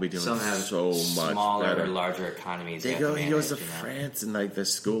could all be doing so much smaller better. Or larger economies. He goes to France and like the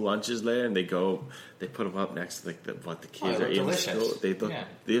school lunches there, and they put them up next to like what the kids are eating. School.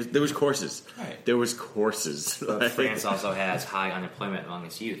 There was courses. Right. There was courses. But France also has high unemployment among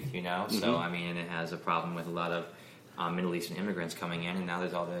its youth, Mm-hmm. So I mean, and it has a problem with a lot of Middle Eastern immigrants coming in, and now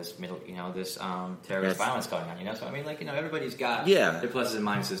there's all this terrorist violence going on, So I mean, everybody's got their pluses and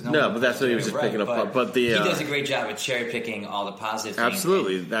minuses. No, but that's what he was just picking up. But he does a great job of cherry picking all the positive things.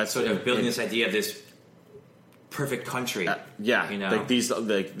 Absolutely, that's sort of building this idea of this perfect country. Like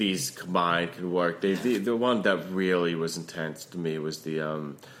these combined can work. The one that really was intense to me was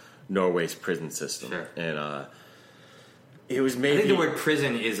the Norway's prison system, sure. And it was maybe. I think the word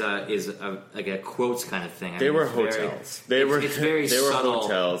prison is like a quotes kind of thing. They were hotels. It's very they were subtle,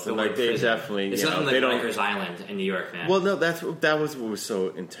 hotels, and like they definitely. It's nothing like Rikers Island in New York, man. Well, no, that was what was so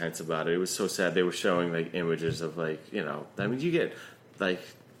intense about it. It was so sad. They were showing like images of I mean, you get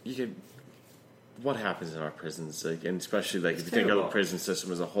what happens in our prisons, and especially if you think of the prison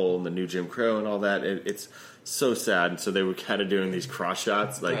system as a whole and the new Jim Crow and all that, it's so sad. And so they were kind of doing these cross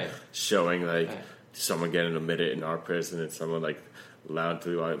shots, showing someone getting admitted in our prison and someone allowed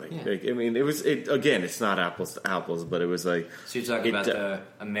to I mean, it's not apples to apples, but it was like. So you're talking about the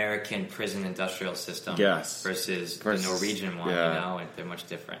American prison industrial system, versus the Norwegian one, and they're much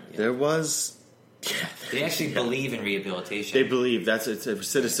different. Yeah. There was. Yeah, they actually believe in rehabilitation. They believe it's a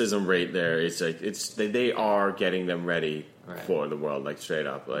recidivism rate there. They are getting them ready for the world, straight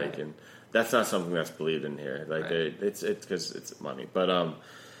up, and that's not something that's believed in here. It's because it's money. But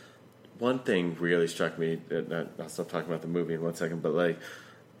one thing really struck me. I'll stop talking about the movie in 1 second. But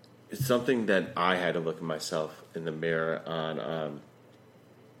it's something that I had to look at myself in the mirror on.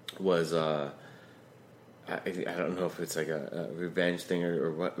 Was I don't know if it's like a revenge thing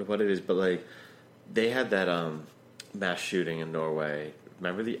or what it is, but they had that mass shooting in Norway.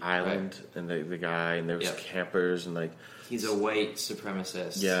 Remember the island and the guy, and there was campers and he's a white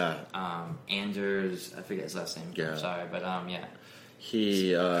supremacist. Yeah. Anders, I forget his last name. Yeah. I'm sorry, but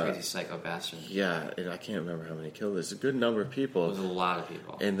he crazy psycho bastard. Yeah, and I can't remember how many killed. There's a good number of people. There's a lot of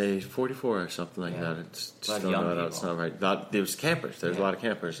people, and they 44 or something like that. It's just a lot of young people. It's not right. There was campers. There's a lot of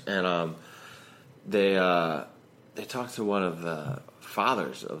campers, and they talked to one of the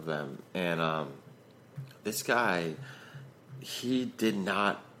fathers of them, and this guy, he did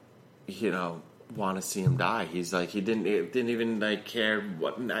not, want to see him die. He's he didn't even care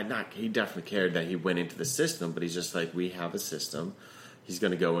what. He definitely cared that he went into the system, but he's just we have a system. He's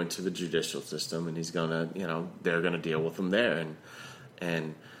going to go into the judicial system, and he's going to, they're going to deal with him there.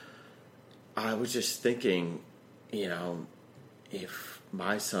 And I was just thinking, if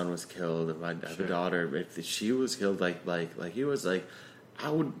my son was killed, if my daughter, if she was killed, like he was, I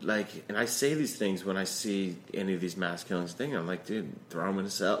would and I say these things when I see any of these mass killings thing. I'm like, dude, throw him in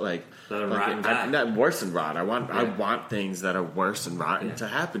a cell. Let him rot. Not worse than rot. I want things that are worse than rotten to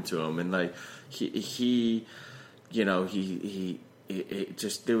happen to him. And he it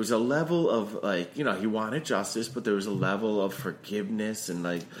just there was a level of like he wanted justice, but there was a level of forgiveness and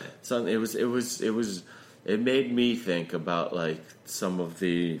like something. It made me think about like some of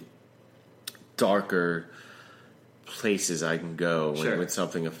the darker places I can go when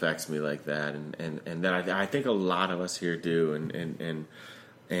something affects me like that, and that I think a lot of us here do, and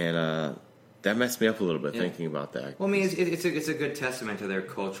that messed me up a little bit thinking about that. Well, I mean, it's a good testament to their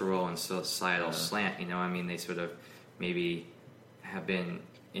cultural and societal slant. I mean, they sort of maybe have been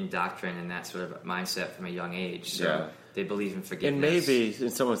indoctrinated in that sort of mindset from a young age. So they believe in forgiveness. And maybe,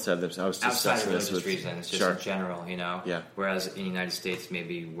 and someone said this, I was just outside of religious reasons, just in general, Yeah. Whereas in the United States,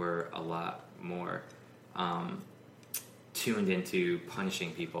 maybe we're a lot more tuned into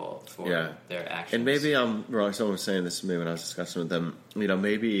punishing people for their actions. And maybe I'm wrong. Someone was saying this to me when I was discussing with them.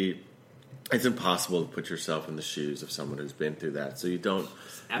 Maybe it's impossible to put yourself in the shoes of someone who's been through that, so you don't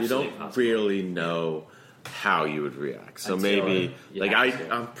really know how you would react. So maybe,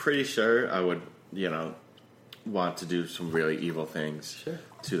 I'm pretty sure I would, want to do some really evil things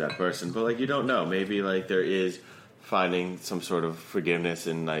to that person, but you don't know. Maybe there is finding some sort of forgiveness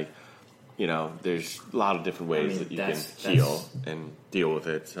and there's a lot of different ways that you can heal and deal with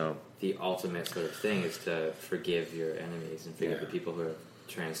it. So the ultimate sort of thing is to forgive your enemies and forgive the people who have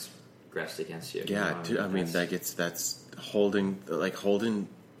transgressed against you. Yeah, that's holding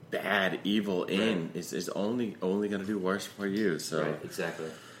bad evil in is only going to do worse for you. So exactly.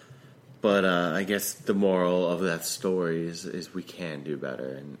 But I guess the moral of that story is we can do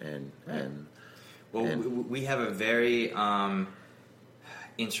better, we have a very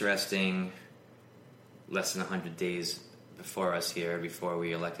interesting less than 100 days before us here, before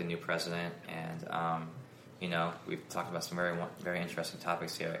we elect a new president, and we've talked about some very, very interesting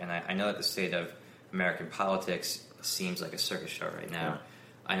topics here, and I know that the state of American politics seems like a circus show right now.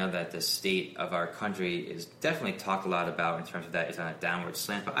 I know that the state of our country is definitely talked a lot about in terms of that it's on a downward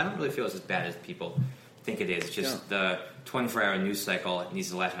slant, but I don't really feel it's as bad as people think it is. It's just the 24-hour news cycle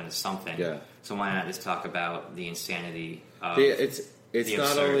needs to latch onto something. Yeah. So why not just talk about the insanity of it's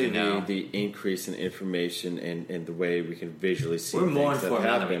not only the increase in information and the way we can visually see we're things more that informed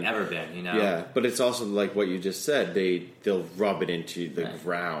happen. than we've ever been, Yeah, but it's also like what you just said. They'll rub it into the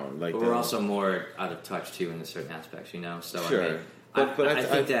ground. But we're also more out of touch too in certain aspects, So sure. I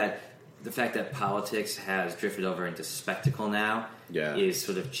think that the fact that politics has drifted over into spectacle now is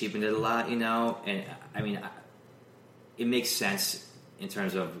sort of cheapened it a lot, And I mean, it makes sense in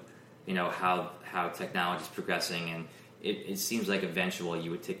terms of how technology is progressing, and it seems like eventually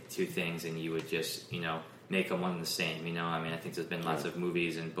you would take two things and you would just make them one and the same. I mean, I think there's been lots of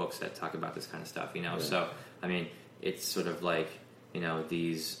movies and books that talk about this kind of stuff. So I mean, it's sort of like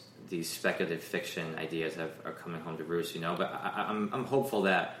these speculative fiction ideas are coming home to roost, But I'm hopeful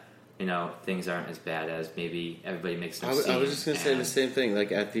that things aren't as bad as maybe everybody makes them seem. I was just going to say the same thing.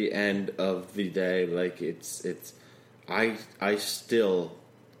 Like at the end of the day, I still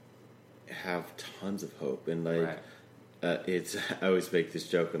have tons of hope, and I always make this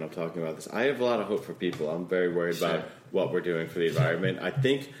joke when I'm talking about this. I have a lot of hope for people. I'm very worried about what we're doing for the environment. I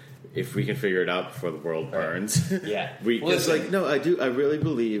think if we can figure it out before the world burns, I really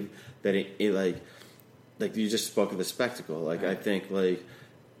believe that it like you just spoke of the spectacle. I think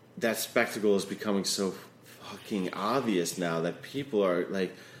that spectacle is becoming so fucking obvious now that people are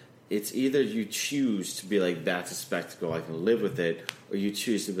it's either you choose to be that's a spectacle, I can live with it, or you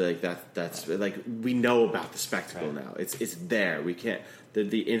choose to be that's we know about the spectacle now. It's there. We can't.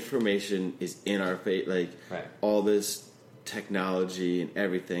 The information is in our face. All this technology and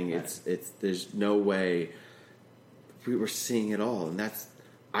everything. It's there's no way we were seeing it all, and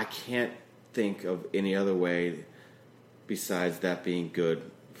I can't think of any other way besides that being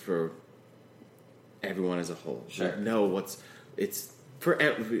good for everyone as a whole. It's for,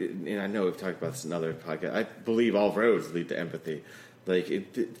 and I know we've talked about this in other podcasts. I believe all roads lead to empathy,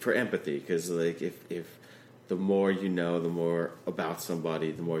 for empathy, because if the more you know, the more about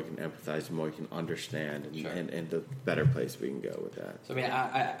somebody, the more you can empathize, the more you can understand, and the better place we can go with that. So I mean,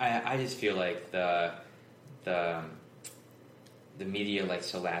 I just feel like the media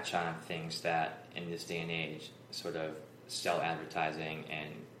likes to latch on things that in this day and age sort of sell advertising and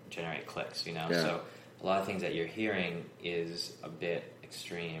generate clicks, So a lot of things that you're hearing is a bit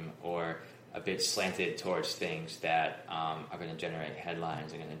extreme or a bit slanted towards things that are going to generate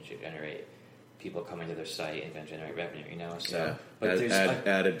headlines, are going to generate people coming to their site and going to generate revenue, So, but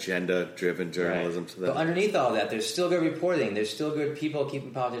add agenda-driven journalism to that. But underneath all that, there's still good reporting. There's still good people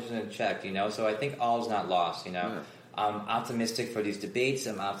keeping politicians in check, So I think all is not lost, I'm optimistic for these debates.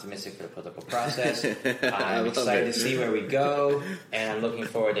 I'm optimistic for the political process. I'm excited to see where we go, and I'm looking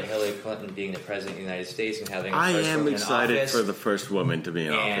forward to Hillary Clinton being the president of the United States and having. I am excited for the first woman to be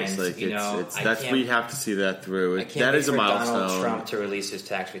in office. Like we have to see that through. That is a milestone. Donald Trump to release his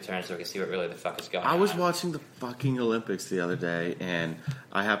tax return so we can see what really the fuck is going on. I was watching the fucking Olympics the other day, and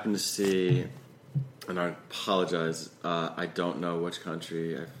I happened to see, and I apologize, I don't know which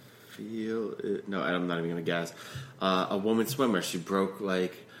country. No, I'm not even going to guess. A woman swimmer. She broke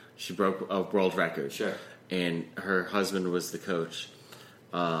a world record. Sure. And her husband was the coach.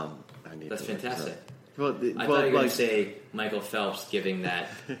 That's fantastic. I thought you were going to say Michael Phelps giving that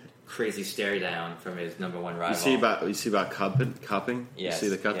crazy stare down from his number one rival. You see about cupping? Yes. You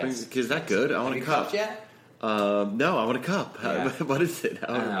see the cupping? Is that good? I want a cup. Cupped yet? No, I want a cup. Yeah. What is it?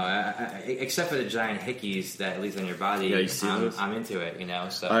 I don't know. Except for the giant hickeys that leaves on your body, you see those? I'm into it,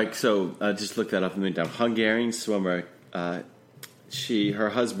 So. All right, so just look that up in the meantime. Hungarian swimmer. Her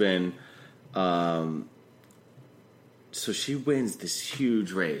husband. So she wins this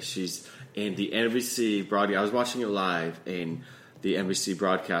huge race. She's in the NBC broadcast. I was watching it live, and the NBC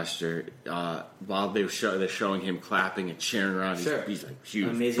broadcaster, while they're showing him clapping and cheering around, he's like huge,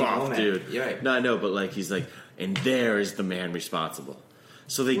 amazing buff moment. dude. You're right. No, I know, but like he's like, and there is the man responsible.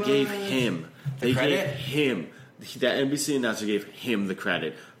 So they gave him the credit. That NBC announcer gave him the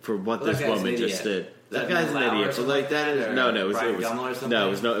credit for what this woman just did. That guy's an idiot. So like that is it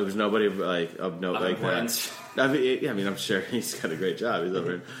was nobody of note like that. I mean, I'm sure he's got a great job. He's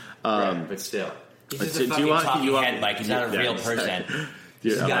over. But still. He's just a fucking talking head, Mike. He's not a real person.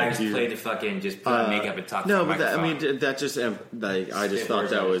 These guys play to fucking just put on makeup and talk. No, but that just like I just thought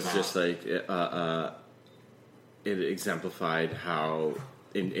that was just like it exemplified how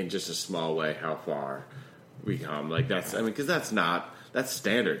in just a small way how far we come. Like because that's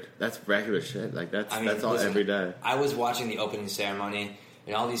standard. That's regular shit. Like that's all every day. I was watching the opening ceremony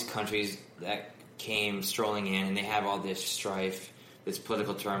and all these countries that came strolling in, and they have all this strife, this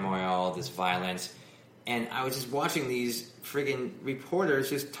political turmoil, this violence. And I was just watching these friggin' reporters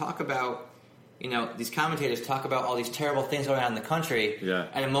just talk about, these commentators talk about all these terrible things going on in the country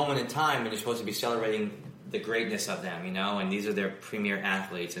at a moment in time when you're supposed to be celebrating the greatness of them, and these are their premier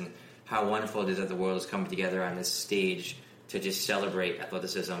athletes, and how wonderful it is that the world is coming together on this stage to just celebrate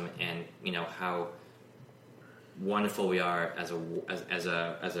athleticism and, how wonderful we are as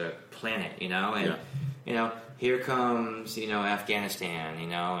a planet, and here comes Afghanistan,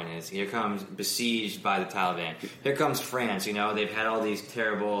 and here comes besieged by the Taliban. Here comes France, they've had all these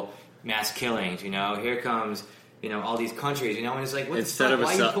terrible mass killings. Here comes all these countries, and it's like, what the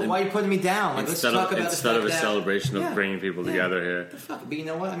fuck? Why are you putting me down? Like, let's talk about instead of a celebration of bringing people together here. The fuck? But you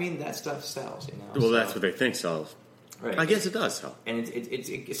know what? I mean, that stuff sells. Well, that's what they think sells. Right. I guess it does sell. And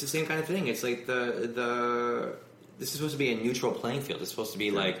it's the same kind of thing. It's like this is supposed to be a neutral playing field. It's supposed to be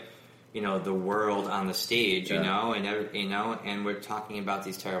like, the world on the stage, and we're talking about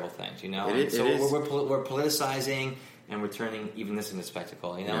these terrible things, we're politicizing and we're turning even this into a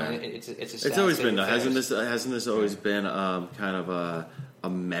spectacle, And it's always been though. Hasn't this always been kind of a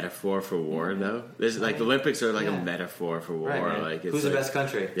metaphor for war though? There's like the Olympics are like a metaphor for war. Right, like who's the best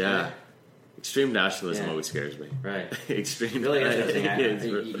country? Yeah. Extreme nationalism always scares me. Right. Extreme. Really interesting.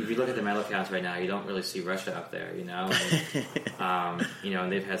 If you look at the medal counts right now, you don't really see Russia up there, And,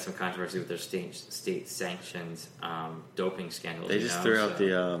 and they've had some controversy with their state sanctioned doping scandals. They just threw out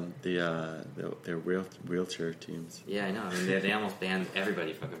their wheelchair teams. Yeah, I know. I mean, they almost banned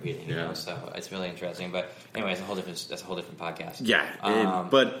everybody from competing. So it's really interesting. But anyway, that's a whole different podcast. Yeah,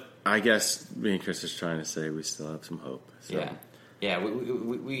 but I guess me and Chris is trying to say we still have some hope. So. Yeah.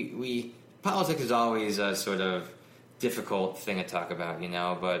 We politics is always a sort of difficult thing to talk about,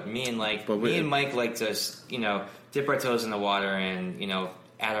 But me and Mike like to, dip our toes in the water and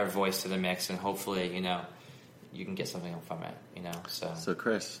add our voice to the mix, and hopefully, you can get something from it, So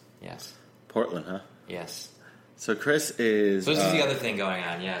Chris, yes, Portland, huh? Yes. So Chris is. So this is the other thing going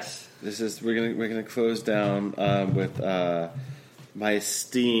on. Yes. We're gonna close down with my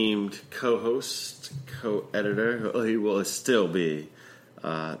esteemed co-host, co-editor. He will still be.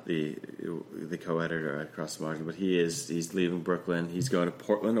 The co-editor at Across the Margin, but he's leaving Brooklyn. He's going to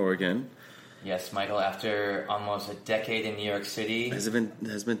Portland, Oregon. Yes, Michael. After almost a decade in New York City, has been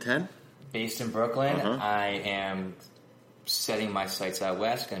 10? Based in Brooklyn, I am setting my sights out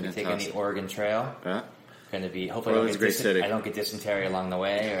west. Going to be taking the Oregon Trail. Yeah. Going to be hopefully I don't get dysentery along the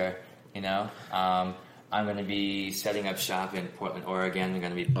way, or I'm going to be setting up shop in Portland, Oregon. I'm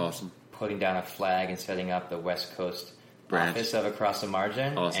going to be putting down a flag and setting up the West Coast office of Across the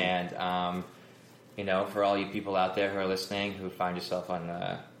Margin. Awesome. And for all you people out there who are listening, who find yourself on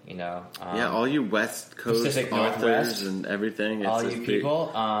You know, all you West Coast Pacific authors Northwest, and everything. All you people,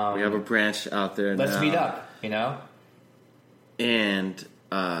 we have a branch out there. Let's meet up. You know, and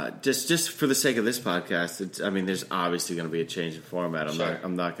just for the sake of this podcast, there's obviously going to be a change in format.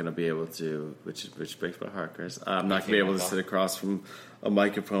 I'm not going to be able to, which breaks my heart, Chris. I'm not going to be able to sit across from a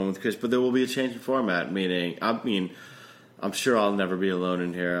microphone with Chris, but there will be a change in format. I'm sure I'll never be alone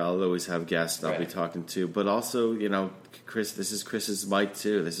in here. I'll always have guests I'll be talking to, but also, Chris, this is Chris's mic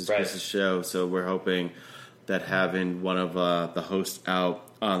too. This is Chris's show, so we're hoping that having one of the hosts out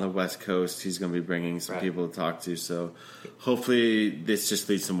on the West Coast, he's going to be bringing some people to talk to. So hopefully this just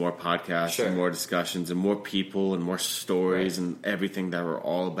leads to more podcasts and more discussions and more people and more stories and everything that we're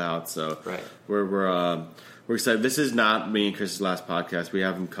all about. So we're excited. This is not me and Chris's last podcast. We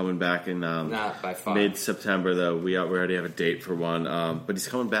have him coming back in not by far. Mid-September, though. We already have a date for one. But he's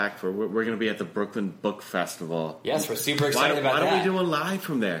coming back we're going to be at the Brooklyn Book Festival. Yes, we're super excited about that. Why don't we do a live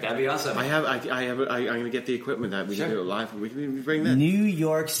from there? That'd be awesome. I'm going to get the equipment that we can do it live. We can bring that. New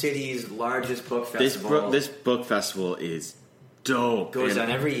York City's largest book festival. This book festival is dope. Goes on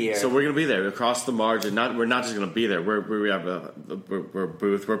every year. So we're going to be there across the margin. We're not just going to be there. We have we're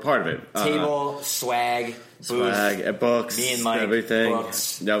booth. We're part of it. Table, swag, booth, books, me and Mike, everything.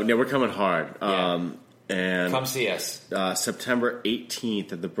 Books. No, we're coming hard. And come see us. September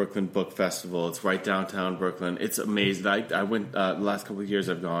 18th at the Brooklyn Book Festival. It's right downtown Brooklyn. It's amazing. I went the last couple of years.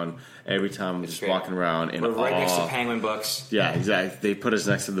 I've gone every time. I'm just walking around. We're right next to Penguin Books. Yeah, exactly. They put us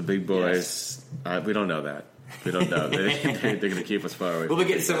next to the big boys. Yes. We don't know that. We don't know. They're going to keep us far away. We'll be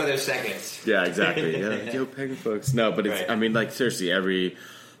getting some of their seconds. Yeah, exactly. Yo, Penguin Books. No, but it's seriously, every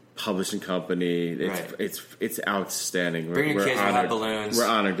publishing company, it's outstanding. Bring your kids, we'll have balloons. We're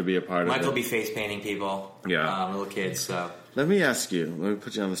honored to be a part of it. Mike will be face painting people. Yeah. Little kids, so. Let me ask you, let me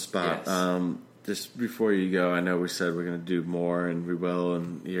put you on the spot. Yes. Just before you go, I know we said we're going to do more, and we will,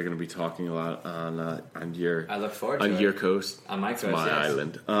 and you're going to be talking a lot on your. I look forward to it. On your coast. On my coast, my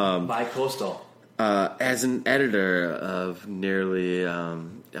island. Bi-coastal. As an editor of nearly, I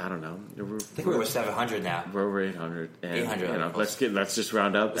don't know. I think we're over 700 now. We're over 800. And, 800. Let's just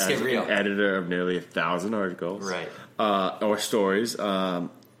round up. Let's get real. An editor of nearly 1,000 articles. Right. Or stories. What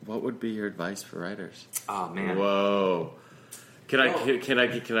would be your advice for writers? Oh, man. Whoa. Can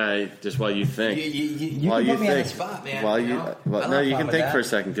I just while you think? You can put me on the spot, man. You can think for a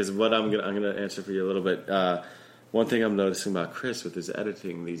second, because what I'm gonna answer for you a little bit. One thing I'm noticing about Chris with his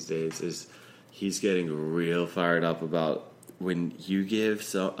editing these days is he's getting real fired up about when you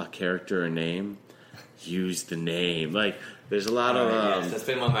give a character a name, use the name. Like there's a lot of yes, that's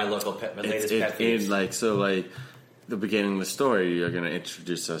been one of my latest pet peeves. The beginning of the story, you're going to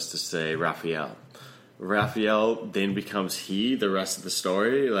introduce us to, say, Raphael. Raphael then becomes he the rest of the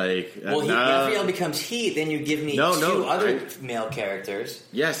story. Raphael becomes he. Then you give me two other male characters.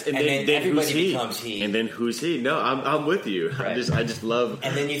 Yes, and then everybody becomes he. And then who's he? No, I'm with you. Right. I just love.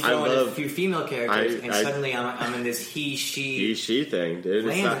 And then you throw in a few female characters, and suddenly I'm in this he she thing, dude.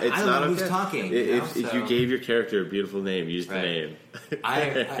 It's not I don't know who's talking. If you gave your character a beautiful name, use the name.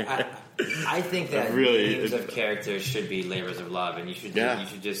 I think that names of characters should be labors of love, and you should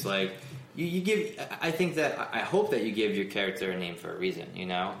just like. You give. I think that I hope that you give your character a name for a reason. You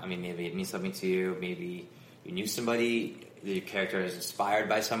know, I mean, maybe it means something to you. Maybe you knew somebody. Your character is inspired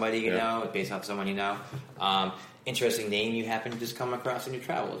by somebody. You know, based off someone you know. Interesting name you happen to just come across in your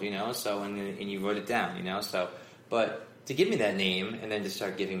travels. You know, so and you wrote it down. You know, so but to give me that name and then to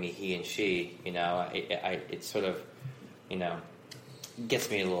start giving me he and she. You know, it's sort of, you know.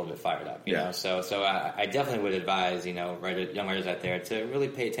 Gets me a little bit fired up, you know. So I definitely would advise, you know, young writers out there to really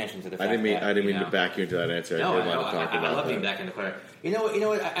pay attention to the fact I didn't mean to back you into that answer. No, I love being back in the corner. You know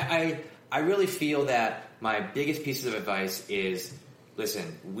what? I really feel that my biggest piece of advice is,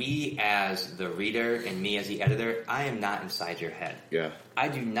 listen, we as the reader and me as the editor, I am not inside your head. Yeah. I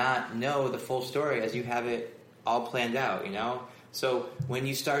do not know the full story as you have it all planned out, you know. So when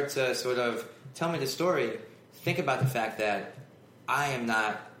you start to sort of tell me the story, think about the fact that I am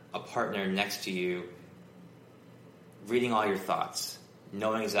not a partner next to you reading all your thoughts,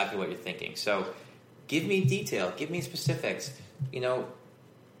 knowing exactly what you're thinking. So give me detail, give me specifics, you know,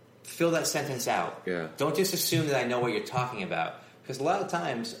 fill that sentence out. Yeah. Don't just assume that I know what you're talking about. Because a lot of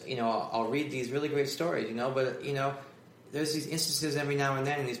times, you know, I'll read these really great stories, you know, but, you know, there's these instances every now and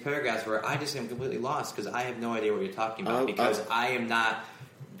then in these paragraphs where I just am completely lost because I have no idea what you're talking about because I am not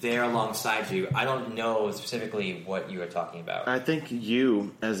there alongside you. I don't know specifically what you are talking about. I think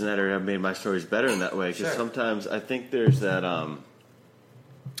you, as an editor, have made my stories better in that way because sometimes I think there's that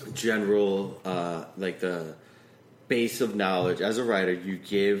general, like the base of knowledge. As a writer, you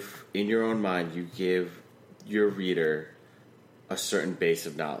give, in your own mind, you give your reader a certain base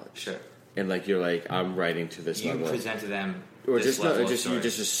of knowledge. Sure. And like you're like, I'm writing to this level. You present to them, or this just level no, just of you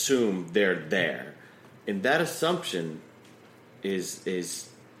just assume they're there, and that assumption is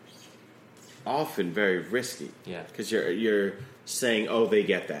often very risky. Yeah. Because you're saying, oh, they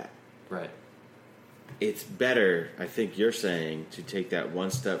get that. Right. It's better, I think you're saying, to take that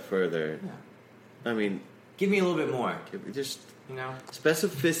one step further. Yeah. I mean, give me a little bit more. Just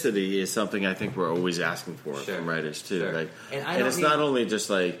specificity is something I think we're always asking for from writers too. Sure. Like, and it's not only just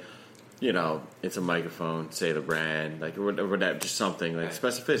like, it's a microphone, say the brand, like or whatever, just something like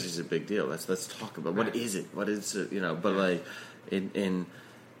specificity is a big deal. Let's talk about what is it, but like in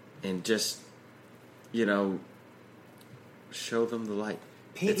just show them the light.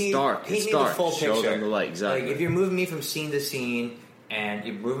 It's dark. Paint me the full picture. Show them the light. Exactly. Like if you're moving me from scene to scene and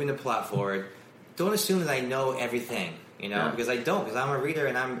you're moving the plot forward, don't assume that I know everything. Because I don't. Because I'm a reader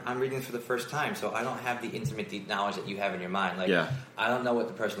and I'm reading this for the first time, so I don't have the intimate deep knowledge that you have in your mind. Like I don't know what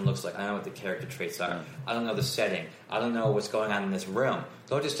the person looks like. I don't know what the character traits are. Yeah. I don't know the setting. I don't know what's going on in this room.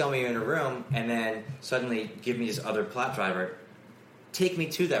 Don't just tell me you're in a room and then suddenly give me this other plot driver. Take me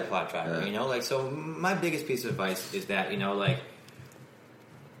to that plot driver. Yeah. So my biggest piece of advice is that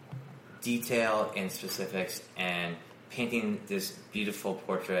detail and specifics and painting this beautiful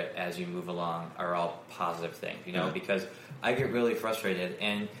portrait as you move along are all positive things, because I get really frustrated,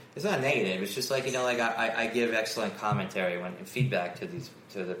 and it's not negative. It's just I give excellent commentary and feedback to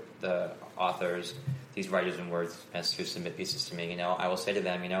the authors, these writers and words as to submit pieces to me. I will say to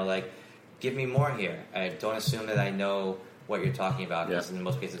them, give me more here. I don't assume that I know what you're talking about, because in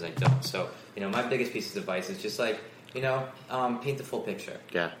most cases I don't. So, my biggest piece of advice is just paint the full picture.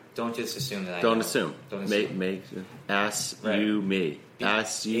 Yeah. Don't just assume that I don't know. Assume. Don't assume. Make ask you me.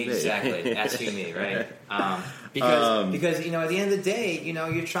 Ask you me. Exactly. Ask you me, right? Because at the end of the day,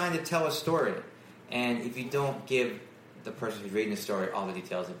 you're trying to tell a story. And if you don't give the person who's reading the story all the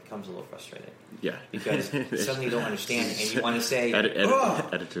details, it becomes a little frustrating. Yeah. Because suddenly you don't understand it, and you want to say...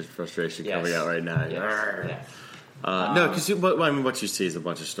 Editor's frustration coming out right now. Yes. No, because what you see is a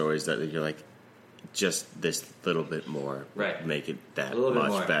bunch of stories that you're like, just this little bit more, make it that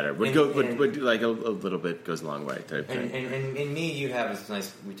much better. Would like a little bit goes a long way type thing. And me and you have this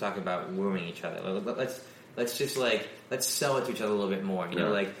nice. We talk about wooing each other. Let's just let's sell it to each other a little bit more.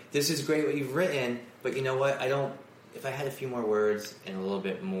 This is great what you've written, but you know what? If I had a few more words and a little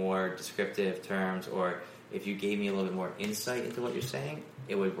bit more descriptive terms, or if you gave me a little bit more insight into what you're saying,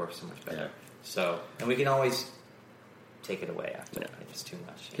 it would work so much better. Yeah. So, and we can always take it away after if it's too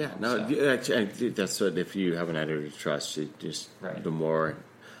much. That's what, if you have an editor to trust, you just the more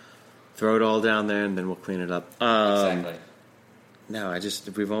throw it all down there and then we'll clean it up. Exactly. No,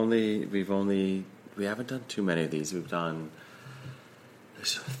 we haven't done too many of these. We've done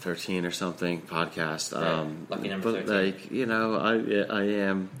 13 or something podcast. Lucky number 13. I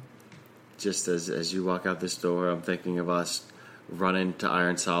am just as you walk out this door, I'm thinking of us running to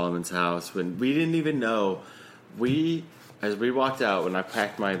Iron Solomon's house when we didn't even know. As we walked out, when I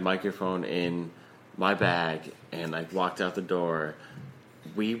packed my microphone in my bag and I walked out the door,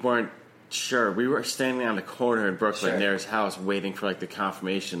 we weren't sure. We were standing on the corner in Brooklyn near his house, waiting for the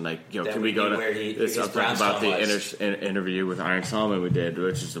confirmation. Can we go to? I'm talking about the interview with Iron Solomon we did,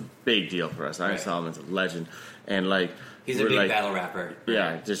 which is a big deal for us. Iron Solomon's a legend, and he's a big battle rapper.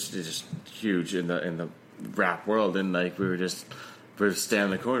 Yeah, just huge in the rap world, and we're standing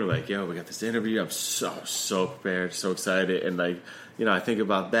in the corner we got this interview. I'm so prepared, so excited. And I think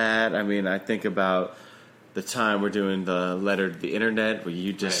about that. I mean, I think about the time we're doing the letter to the internet where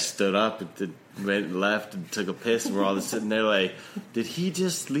you just stood up and went left and took a piss, and we're all just sitting there did he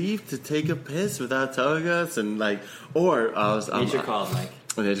just leave to take a piss without telling us? And Nature called, Mike.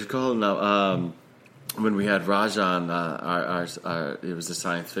 Nature called? No, when we had Rajan, it was a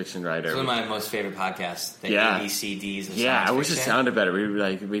science fiction writer. It's one of my most favorite podcasts. The ABCDs of science I wish it sounded better. But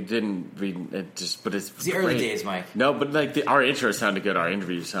it's the early days, Mike. No, but our intro sounded good. Our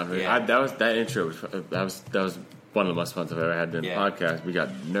interview sounded good. That intro was one of the most fun I've ever had in the podcast. We got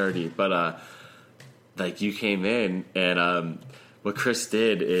nerdy, but you came in and what Chris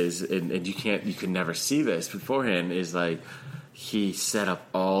did is, and you could never see this beforehand, is he set up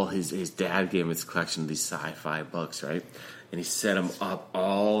all his dad gave him his collection of these sci-fi books, right? And he set them up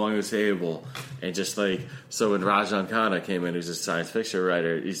all on the table, and just so when Rajan Khanna came in, who's a science fiction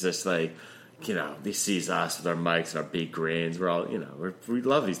writer, he's just he sees us with our mics and our big grins. We're all we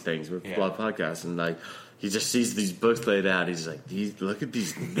love these things. We love podcasts, and he just sees these books laid out. He's look at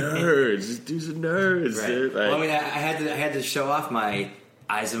these nerds. These dudes are nerds. Right. Dude. I had to show off my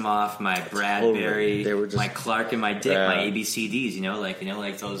Asimov, my Bradbury, my Clark, and my Dick, my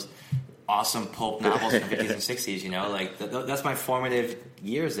ABCDs. Those awesome pulp novels from the 50s and 60s, you know, like that's my formative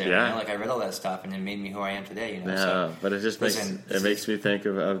years there. Yeah. You know? Like I read all that stuff and it made me who I am today, you know. Yeah, so, but it just makes me think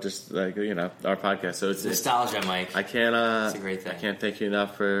of just like, you know, our podcast. So it's nostalgia, Mike. I can't it's a great thing. I can't thank you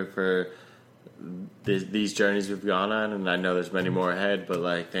enough for these journeys we've gone on, and I know there's many more ahead, but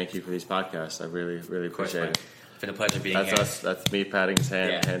like thank you for these podcasts. I really appreciate it. It's been a pleasure being here. Us. That's me patting his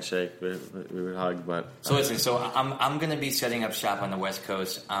hand, handshake. We would hug, but so listen. So I'm going to be setting up shop on the West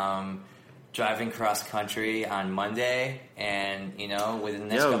Coast. Driving cross country on Monday, and you know, within the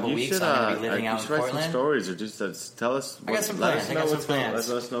next couple of weeks, I'm going to be living out in Portland. Write some stories, or just tell us. I got some plans. Let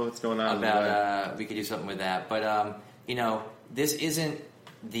us know what's going on. About we could do something with that, but you know, this isn't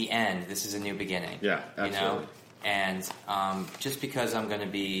the end. This is a new beginning. Yeah, absolutely. You know, and just because I'm going to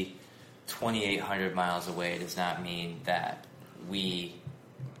be 2,800 miles away does not mean that we,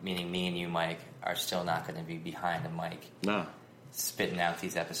 meaning me and you, Mike, are still not going to be behind the mic. No. Spitting out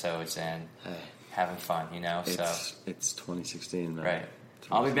these episodes and having fun, you know. It's 2016, man. Right.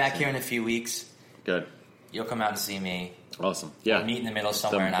 I'll be back here in a few weeks. Good. You'll come out and see me. Awesome. Yeah. We'll meet in the middle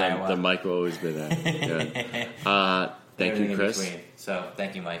somewhere in Iowa. The mic will always be there. Good. Thank you, Chris. So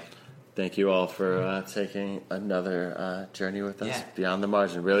thank you, Mike. Thank you all for taking another journey with us beyond the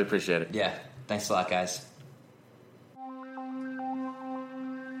margin. Really appreciate it. Yeah. Thanks a lot, guys.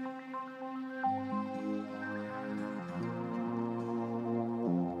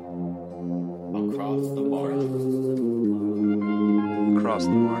 Across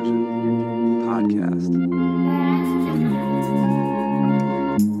the Margin podcast.